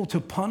goal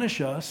to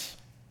punish us.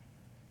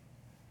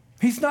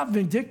 He's not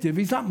vindictive.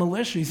 He's not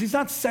malicious. He's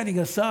not setting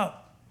us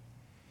up.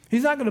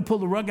 He's not going to pull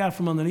the rug out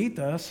from underneath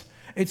us.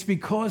 It's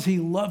because he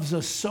loves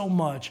us so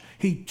much.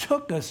 He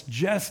took us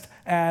just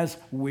as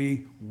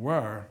we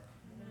were.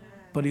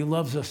 But he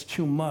loves us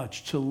too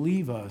much to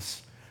leave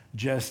us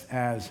just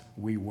as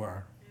we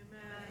were.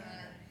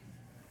 Amen.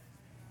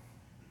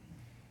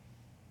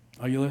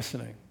 Are you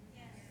listening?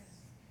 Yes.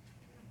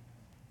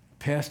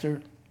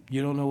 Pastor,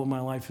 you don't know what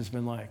my life has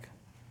been like.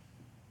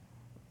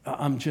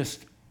 I'm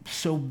just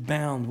so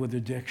bound with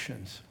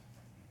addictions.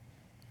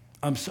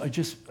 I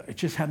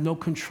just have no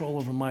control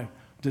over my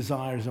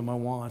desires and my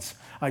wants.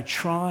 I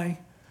try,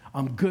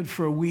 I'm good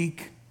for a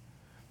week,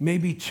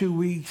 maybe 2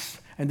 weeks,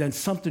 and then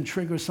something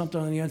triggers something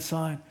on the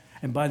inside,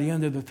 and by the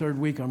end of the third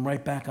week, I'm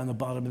right back on the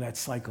bottom of that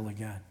cycle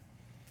again.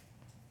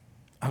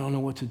 I don't know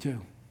what to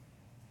do.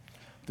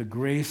 The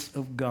grace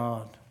of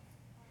God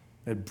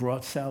that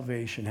brought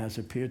salvation has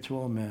appeared to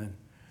all men,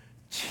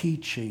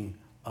 teaching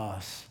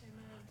us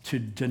to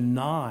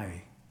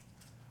deny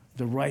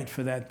the right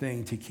for that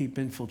thing to keep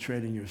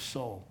infiltrating your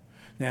soul.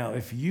 Now,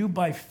 if you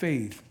by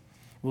faith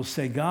will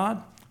say,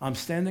 God, I'm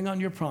standing on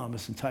your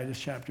promise in Titus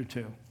chapter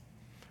 2.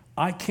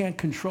 I can't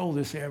control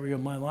this area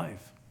of my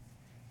life.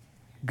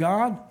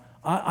 God,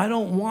 I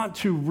don't want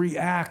to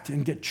react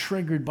and get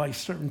triggered by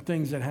certain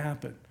things that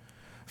happen.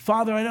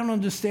 Father, I don't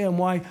understand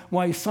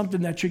why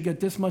something that should get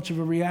this much of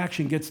a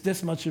reaction gets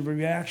this much of a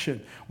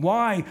reaction.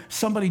 Why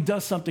somebody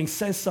does something,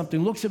 says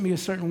something, looks at me a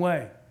certain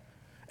way,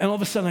 and all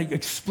of a sudden I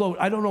explode.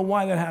 I don't know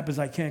why that happens.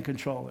 I can't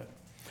control it.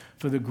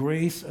 For the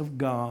grace of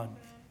God,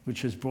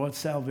 which has brought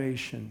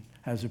salvation,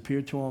 has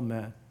appeared to all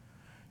men,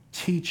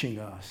 teaching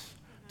us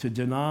to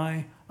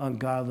deny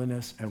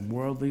ungodliness and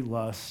worldly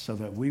lust so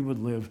that we would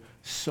live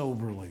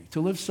soberly. To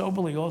live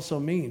soberly also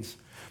means,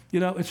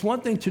 it's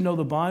one thing to know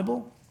the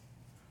Bible.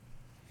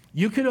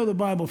 You can know the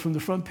Bible from the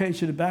front page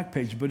to the back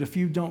page, but if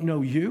you don't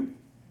know you,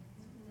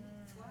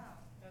 Wow,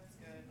 that's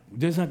good.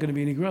 there's not going to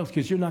be any growth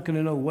because you're not going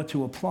to know what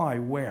to apply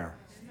where.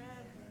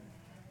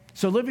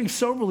 So living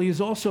soberly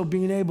is also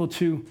being able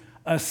to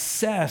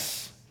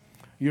assess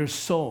your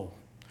soul.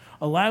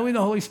 Allowing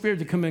the Holy Spirit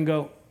to come in and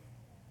go,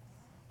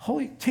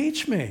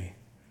 teach me.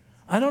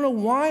 I don't know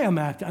why I'm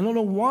acting. I don't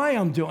know why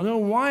I'm doing. I don't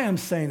know why I'm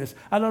saying this.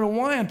 I don't know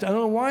why I don't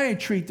know why I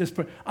treat this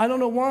person. I don't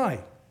know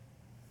why.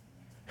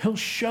 He'll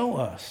show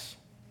us.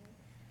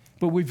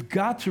 But we've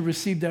got to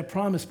receive that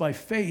promise by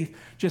faith,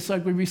 just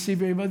like we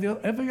receive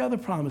every other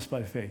promise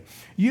by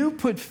faith. You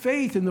put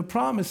faith in the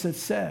promise that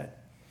said,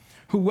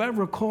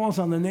 whoever calls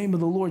on the name of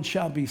the Lord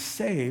shall be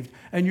saved,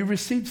 and you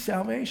received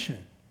salvation.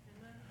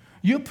 Amen.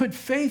 You put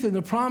faith in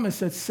the promise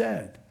that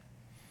said,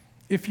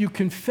 if you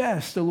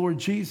confess the Lord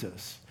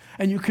Jesus,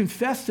 and you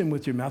confessed him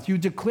with your mouth, you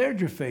declared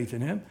your faith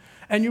in him,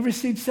 and you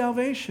received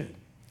salvation.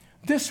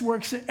 This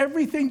works,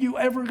 everything you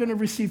ever going to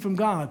receive from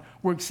God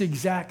works the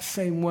exact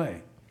same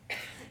way.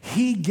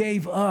 He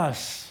gave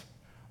us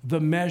the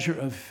measure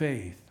of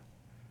faith.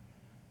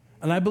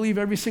 And I believe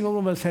every single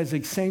one of us has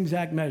the same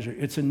exact measure.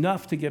 It's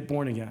enough to get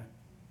born again.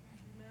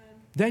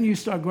 Then you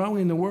start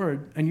growing in the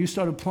Word, and you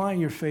start applying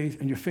your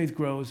faith, and your faith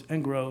grows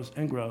and grows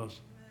and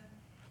grows.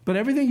 But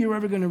everything you're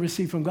ever going to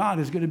receive from God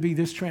is going to be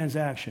this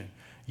transaction.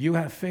 You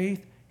have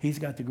faith, he's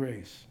got the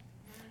grace.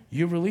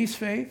 You release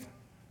faith,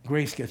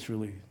 grace gets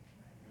released.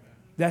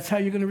 That's how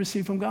you're going to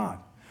receive from God.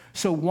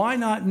 So why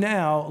not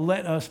now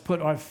let us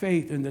put our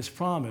faith in this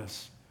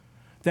promise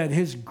that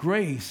his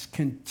grace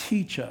can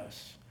teach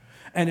us.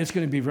 And it's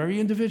going to be very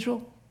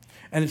individual,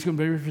 and it's going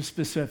to be very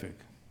specific.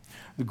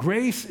 The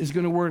grace is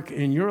going to work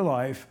in your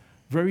life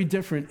very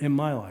different in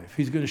my life.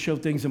 He's going to show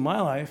things in my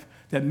life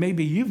that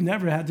maybe you've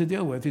never had to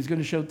deal with. He's going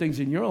to show things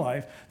in your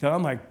life that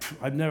I'm like,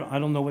 I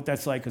don't know what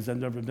that's like because I've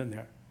never been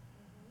there.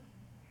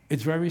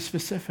 It's very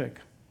specific.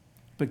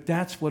 But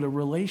that's what a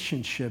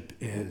relationship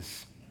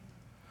is.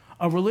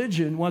 A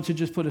religion wants to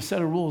just put a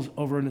set of rules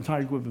over an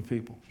entire group of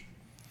people.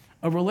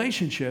 A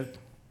relationship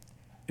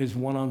is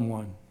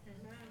one-on-one,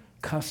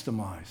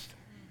 customized.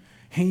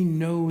 He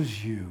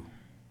knows you.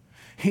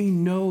 He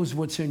knows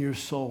what's in your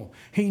soul.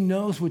 He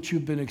knows what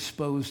you've been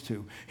exposed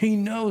to. He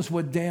knows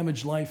what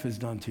damage life has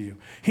done to you.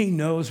 He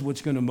knows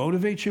what's going to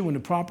motivate you in the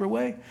proper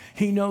way.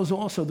 He knows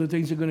also the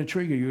things that are going to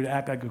trigger you to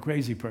act like a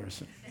crazy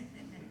person.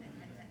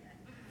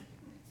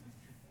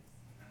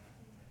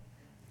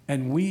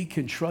 And we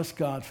can trust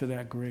God for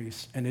that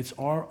grace, and it's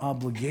our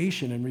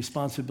obligation and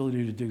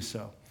responsibility to do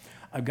so.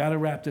 I've got to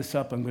wrap this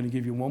up. I'm going to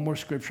give you one more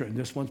scripture, and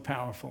this one's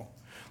powerful.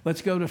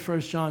 Let's go to 1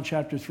 John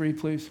chapter 3,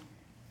 please.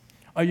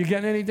 Are you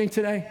getting anything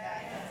today?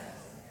 Yes.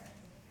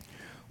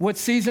 What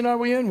season are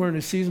we in? We're in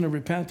a season of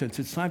repentance.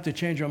 It's time to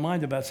change our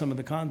mind about some of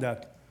the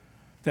conduct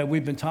that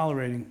we've been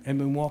tolerating and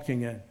been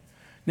walking in.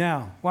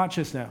 Now, watch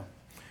this now.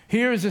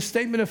 Here is a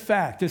statement of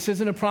fact. This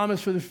isn't a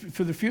promise for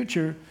the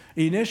future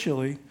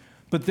initially,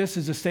 but this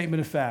is a statement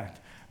of fact.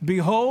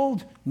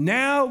 Behold,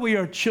 now we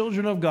are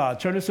children of God.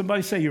 Turn to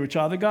somebody, say, you're a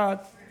child of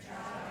God.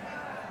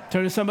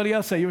 Turn to somebody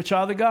else, say, you're a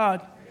child of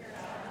God.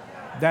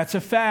 That's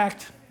a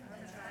fact.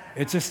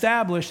 It's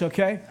established,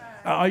 okay?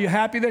 Are you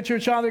happy that you're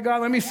a child of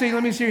God? Let me see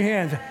your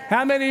hands.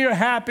 How many of you are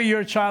happy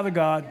you're a child of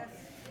God?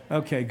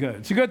 Okay, good.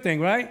 It's a good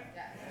thing, right?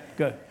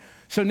 Good.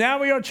 So now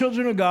we are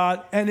children of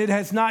God, and it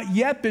has not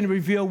yet been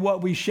revealed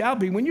what we shall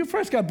be. When you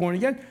first got born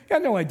again, you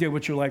had no idea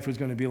what your life was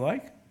going to be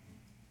like.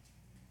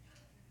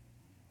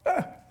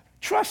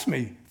 Trust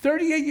me,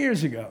 38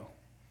 years ago,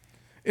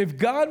 if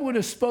God would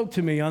have spoke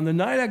to me on the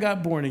night I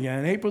got born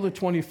again, April the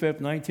 25th,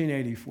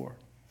 1984,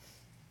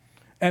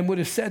 and would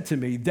have said to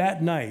me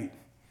that night,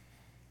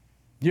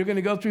 you're going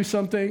to go through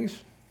some things,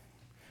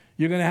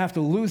 you're going to have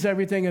to lose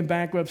everything in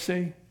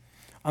bankruptcy,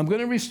 I'm going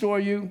to restore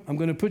you, I'm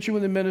going to put you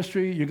in the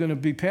ministry, you're going to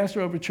be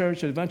pastor over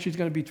church, and eventually it's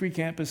going to be 3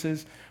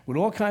 campuses with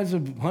all kinds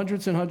of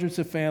hundreds and hundreds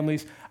of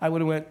families, I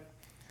would have went,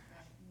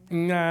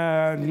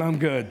 nah, I'm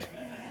good.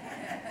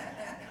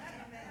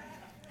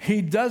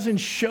 He doesn't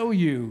show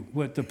you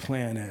what the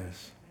plan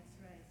is.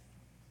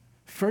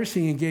 First,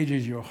 he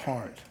engages your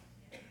heart.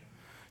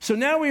 So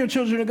now we are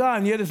children of God,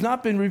 and yet it's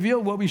not been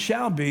revealed what we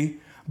shall be,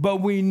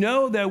 but we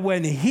know that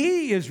when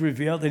he is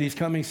revealed, that he's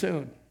coming soon.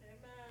 Amen.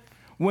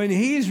 When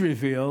he's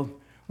revealed,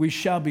 we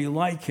shall be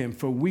like him,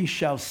 for we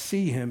shall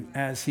see him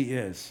as he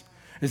is.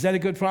 Is that a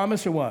good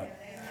promise or what?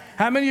 Amen.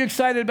 How many are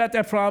excited about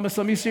that promise?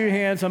 Let me see your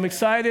hands. I'm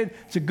excited.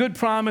 It's a good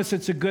promise.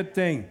 It's a good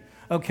thing.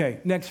 Okay,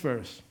 next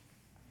verse.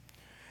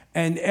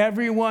 And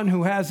everyone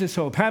who has this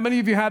hope. How many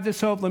of you have this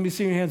hope? Let me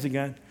see your hands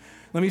again.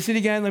 Let me see it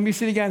again. Let me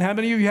see it again. How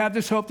many of you have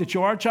this hope that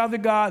you are a child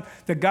of God,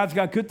 that God's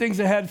got good things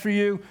ahead for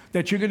you,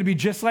 that you're going to be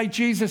just like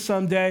Jesus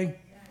someday?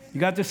 You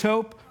got this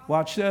hope?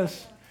 Watch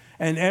this.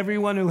 And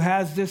everyone who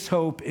has this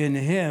hope in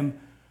him,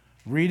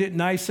 read it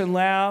nice and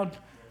loud,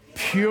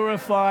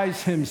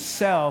 purifies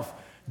himself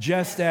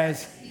just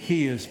as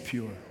he is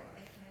pure.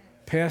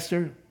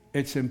 Pastor,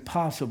 it's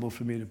impossible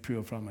for me to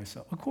purify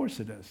myself. Of course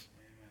it is.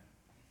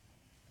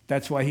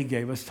 That's why he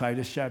gave us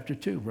Titus chapter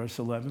 2, verse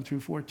 11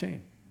 through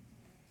 14.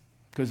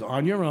 Because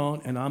on your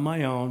own and on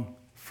my own,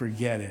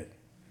 forget it.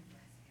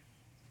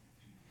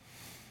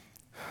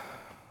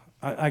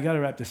 I got to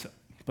wrap this up,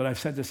 but I've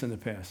said this in the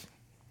past.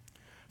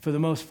 For the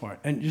most part,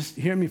 and just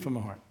hear me from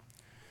my heart.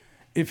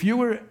 If you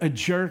were a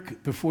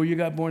jerk before you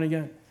got born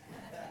again,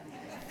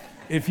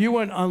 if you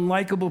were an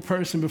unlikable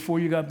person before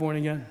you got born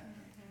again,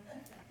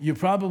 you're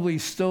probably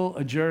still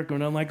a jerk or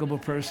an unlikable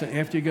person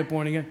after you get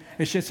born again.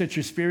 It's just that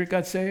your spirit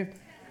got saved.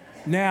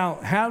 Now,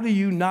 how do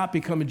you not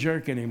become a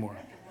jerk anymore?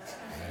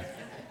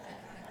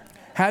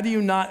 How do you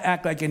not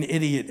act like an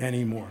idiot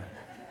anymore?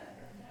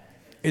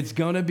 It's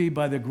going to be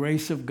by the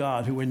grace of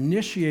God who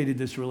initiated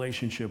this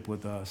relationship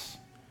with us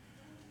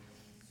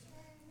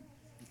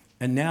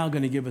and now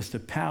going to give us the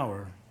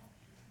power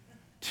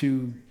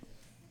to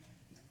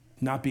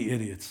not be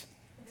idiots.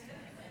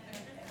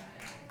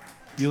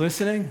 You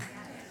listening?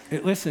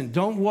 Listen,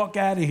 don't walk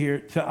out of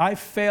here. I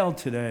failed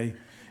today.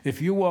 If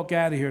you walk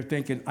out of here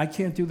thinking, I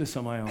can't do this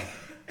on my own.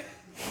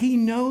 He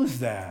knows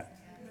that.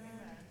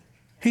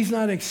 He's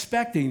not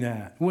expecting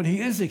that. What he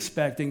is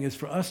expecting is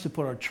for us to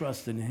put our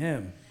trust in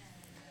him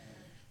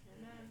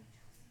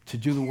to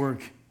do the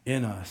work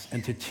in us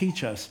and to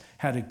teach us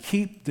how to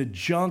keep the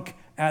junk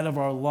out of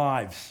our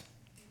lives,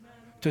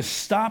 to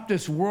stop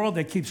this world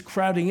that keeps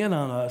crowding in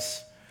on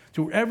us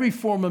through every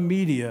form of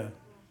media,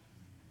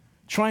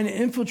 trying to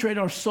infiltrate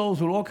our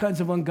souls with all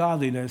kinds of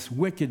ungodliness,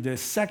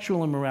 wickedness,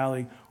 sexual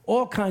immorality,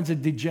 all kinds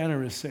of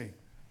degeneracy.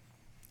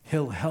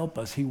 He'll help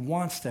us. He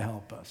wants to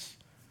help us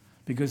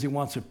because he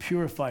wants to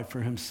purify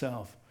for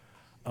himself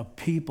a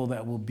people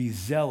that will be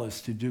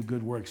zealous to do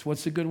good works.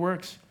 What's the good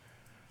works?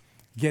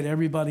 Get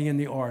everybody in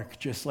the ark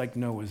just like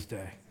Noah's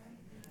day.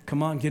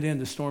 Come on, get in.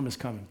 The storm is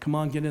coming. Come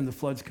on, get in. The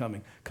flood's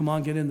coming. Come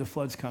on, get in. The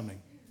flood's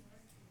coming.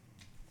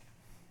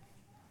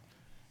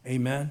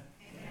 Amen?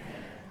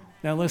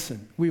 Now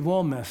listen, we've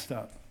all messed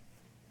up.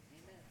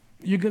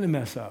 You're going to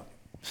mess up.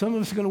 Some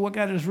of us are going to walk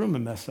out of this room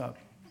and mess up.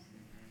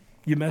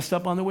 You messed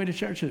up on the way to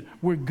church.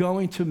 We're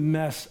going to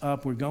mess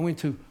up. We're going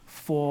to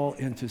fall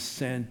into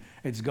sin.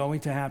 It's going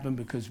to happen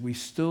because we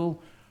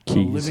still are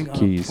living on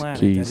a planet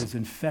that is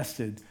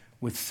infested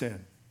with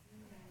sin.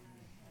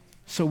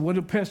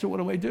 So Pastor, what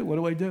do I do? What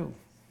do I do?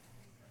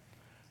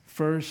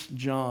 1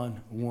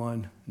 John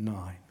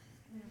 1:9.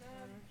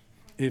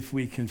 If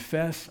we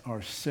confess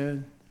our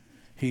sin,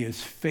 he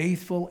is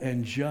faithful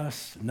and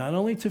just, not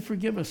only to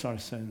forgive us our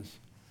sins,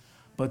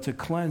 but to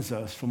cleanse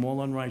us from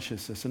all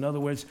unrighteousness. In other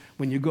words,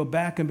 when you go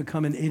back and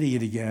become an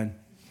idiot again,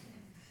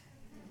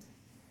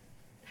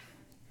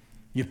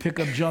 you pick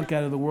up junk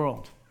out of the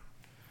world.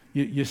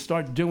 You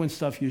start doing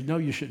stuff you know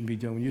you shouldn't be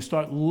doing. You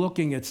start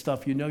looking at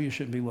stuff you know you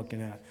shouldn't be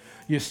looking at.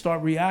 You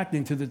start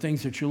reacting to the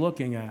things that you're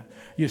looking at.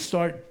 You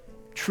start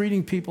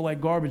treating people like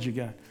garbage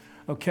again.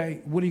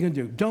 Okay, what are you going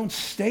to do? Don't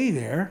stay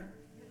there.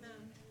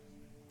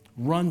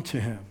 Run to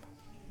him.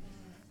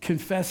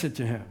 Confess it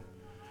to him.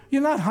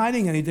 You're not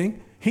hiding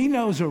anything. He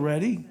knows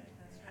already.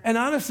 And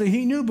honestly,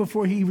 he knew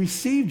before he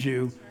received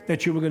you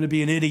that you were going to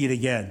be an idiot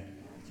again.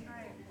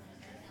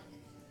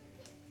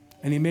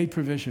 And he made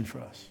provision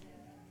for us.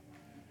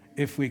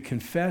 If we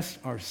confess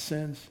our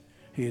sins,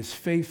 he is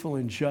faithful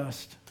and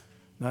just,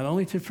 not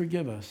only to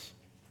forgive us,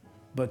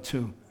 but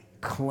to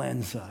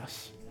cleanse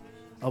us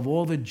of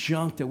all the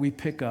junk that we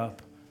pick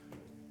up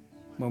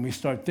when we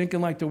start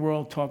thinking like the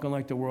world, talking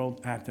like the world,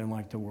 acting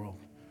like the world.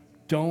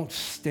 Don't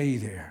stay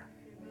there.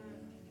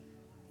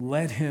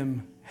 Let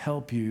him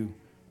help you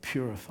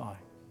purify.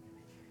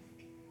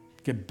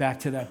 Get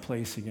back to that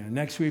place again.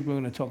 Next week, we're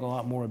going to talk a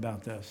lot more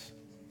about this.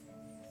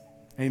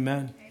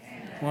 Amen.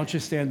 Why don't you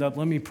stand up?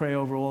 Let me pray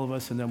over all of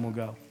us, and then we'll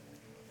go.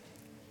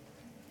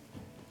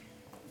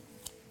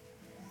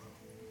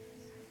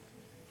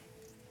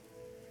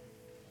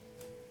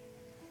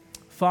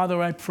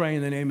 Father, I pray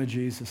in the name of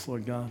Jesus,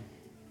 Lord God.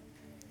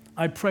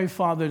 I pray,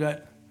 Father,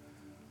 that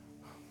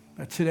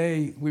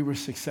today we were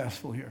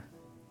successful here.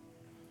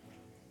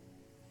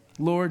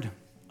 Lord,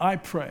 I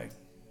pray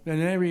that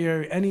in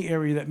any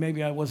area that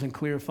maybe I wasn't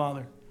clear,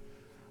 Father,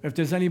 if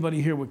there's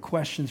anybody here with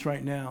questions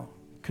right now,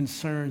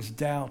 concerns,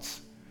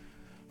 doubts,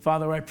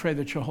 Father, I pray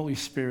that your Holy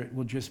Spirit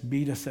will just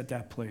meet us at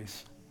that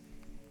place.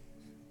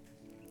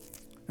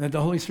 And that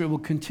the Holy Spirit will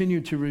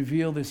continue to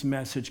reveal this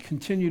message,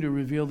 continue to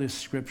reveal these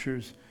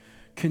scriptures,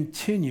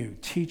 continue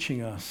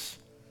teaching us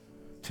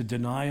to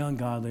deny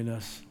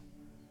ungodliness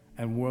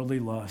and worldly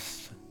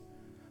lusts.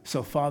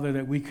 So, Father,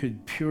 that we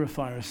could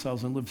purify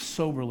ourselves and live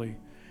soberly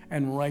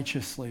and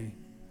righteously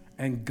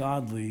and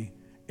godly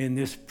in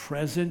this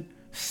present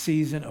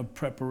season of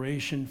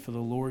preparation for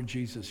the Lord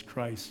Jesus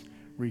Christ's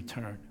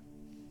return.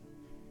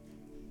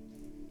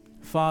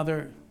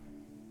 Father,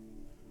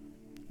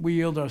 we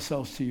yield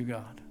ourselves to you,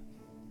 God.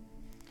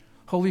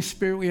 Holy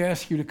Spirit, we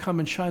ask you to come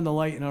and shine the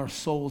light in our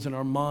souls and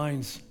our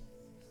minds.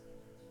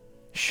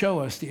 Show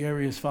us the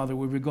areas, Father,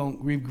 where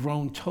we've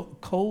grown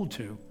cold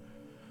to.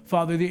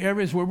 Father, the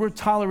areas where we're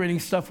tolerating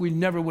stuff we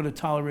never would have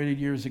tolerated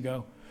years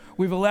ago.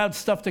 We've allowed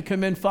stuff to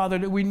come in, Father,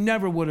 that we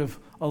never would have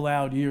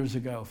allowed years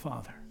ago,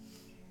 Father.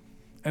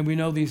 And we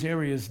know these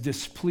areas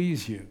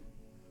displease you.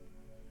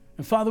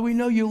 And Father, we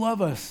know you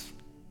love us.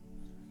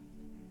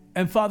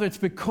 And Father, it's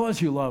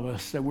because you love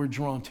us that we're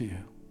drawn to you.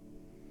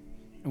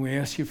 And we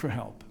ask you for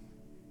help.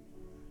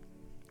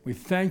 We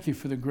thank you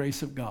for the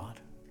grace of God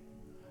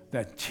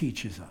that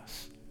teaches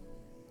us.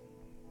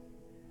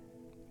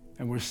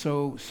 And we're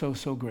so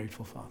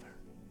grateful, Father,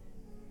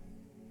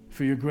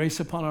 for your grace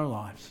upon our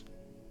lives.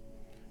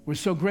 We're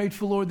so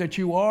grateful, Lord, that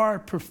you are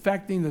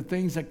perfecting the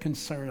things that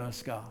concern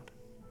us, God.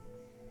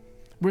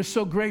 We're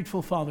so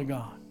grateful, Father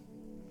God,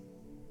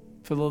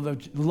 for the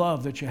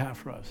love that you have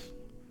for us,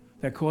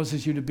 that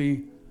causes you to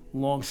be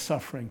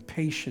long-suffering,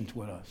 patient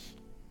with us.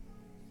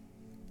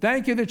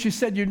 Thank you that you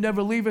said you'd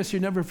never leave us,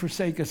 you'd never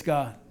forsake us,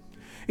 God.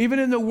 Even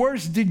in the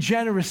worst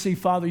degeneracy,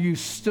 Father, you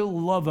still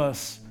love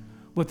us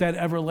with that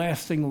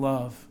everlasting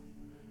love.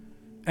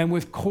 And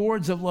with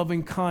cords of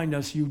loving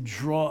kindness, you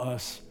draw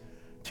us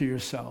to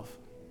yourself.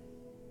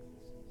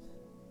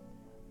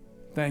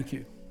 Thank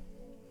you.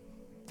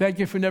 Thank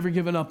you for never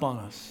giving up on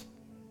us.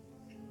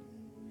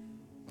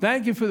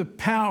 Thank you for the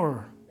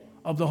power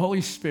of the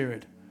Holy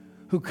Spirit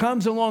who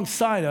comes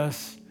alongside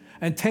us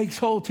and takes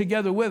hold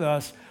together with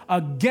us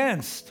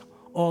against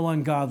all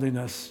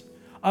ungodliness,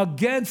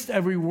 against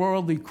every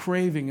worldly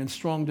craving and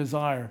strong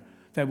desire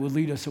that would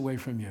lead us away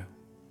from you.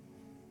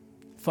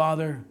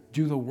 Father,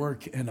 do the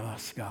work in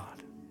us,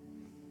 God.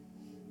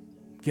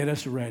 Get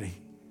us ready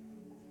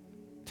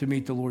to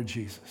meet the Lord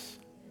Jesus.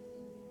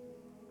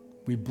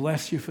 We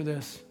bless you for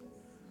this.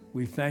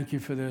 We thank you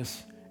for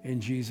this.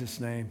 In Jesus'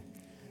 name,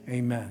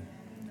 amen.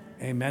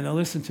 Amen. Now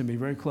listen to me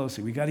very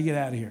closely. We got to get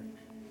out of here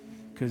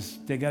because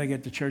they got to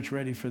get the church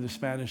ready for the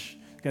Spanish,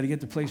 got to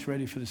get the place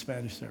ready for the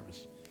Spanish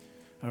service.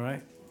 All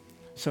right?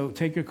 So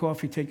take your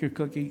coffee, take your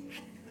cookie.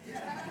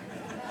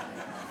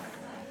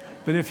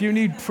 But if you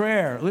need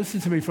prayer,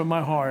 listen to me from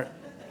my heart.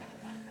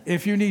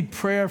 If you need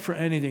prayer for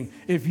anything,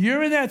 if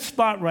you're in that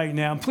spot right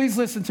now, please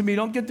listen to me,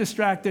 don't get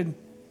distracted.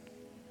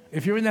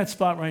 If you're in that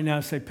spot right now,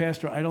 say,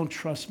 Pastor, I don't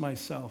trust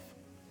myself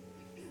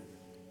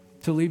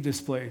to leave this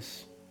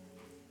place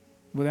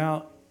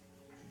without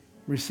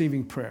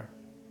receiving prayer.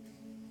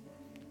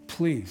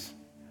 Please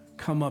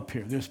come up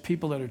here. There's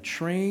people that are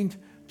trained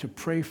to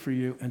pray for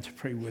you and to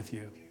pray with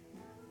you.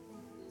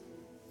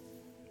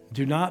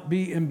 Do not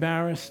be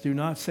embarrassed. Do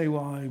not say,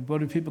 well,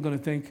 what are people going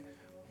to think?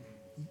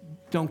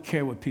 Don't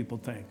care what people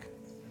think.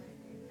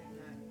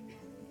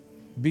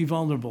 Be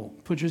vulnerable.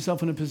 Put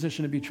yourself in a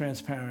position to be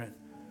transparent.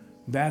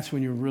 That's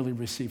when you really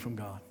receive from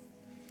God.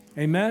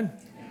 Amen?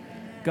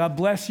 God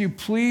bless you.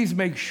 Please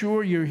make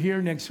sure you're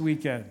here next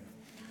weekend.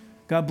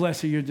 God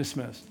bless you. You're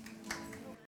dismissed.